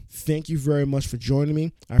today. Thank you very much for joining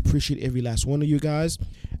me. I appreciate every last one of you guys.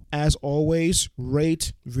 As always,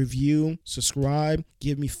 rate, review, subscribe,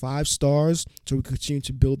 give me 5 stars so we continue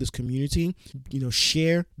to build this community.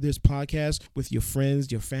 Share this podcast with your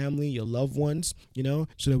friends, your family, your loved ones,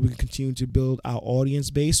 so that we can continue to build our audience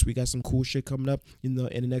base. We got some cool shit coming up in the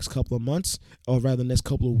next couple of months, or rather the next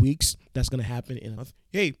couple of weeks. That's going to happen in a month.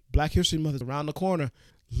 Hey, Black History Month is around the corner.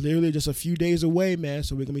 Literally just a few days away, man.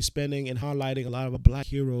 So we're going to be spending and highlighting a lot of our black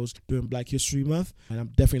heroes during Black History Month. And I'm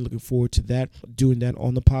definitely looking forward to that, doing that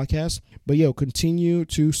on the podcast. But continue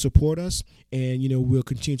to support us. And, we'll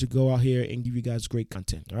continue to go out here and give you guys great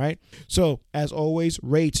content. All right. So as always,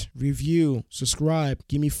 rate, review, subscribe,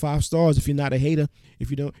 give me 5 stars if you're not a hater.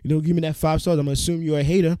 If you don't give me that 5 stars, I'm going to assume you're a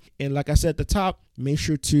hater. And like I said at the top, make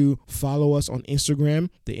sure to follow us on Instagram.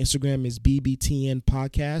 The Instagram is BBTN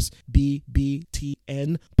Podcast,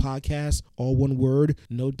 BBTN Podcast, all one word,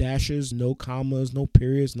 no dashes, no commas, no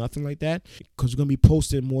periods, nothing like that, because we're going to be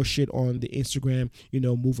posting more shit on the Instagram,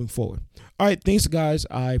 moving forward. All right, thanks, guys.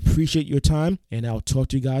 I appreciate your time, and I'll talk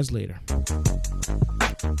to you guys later.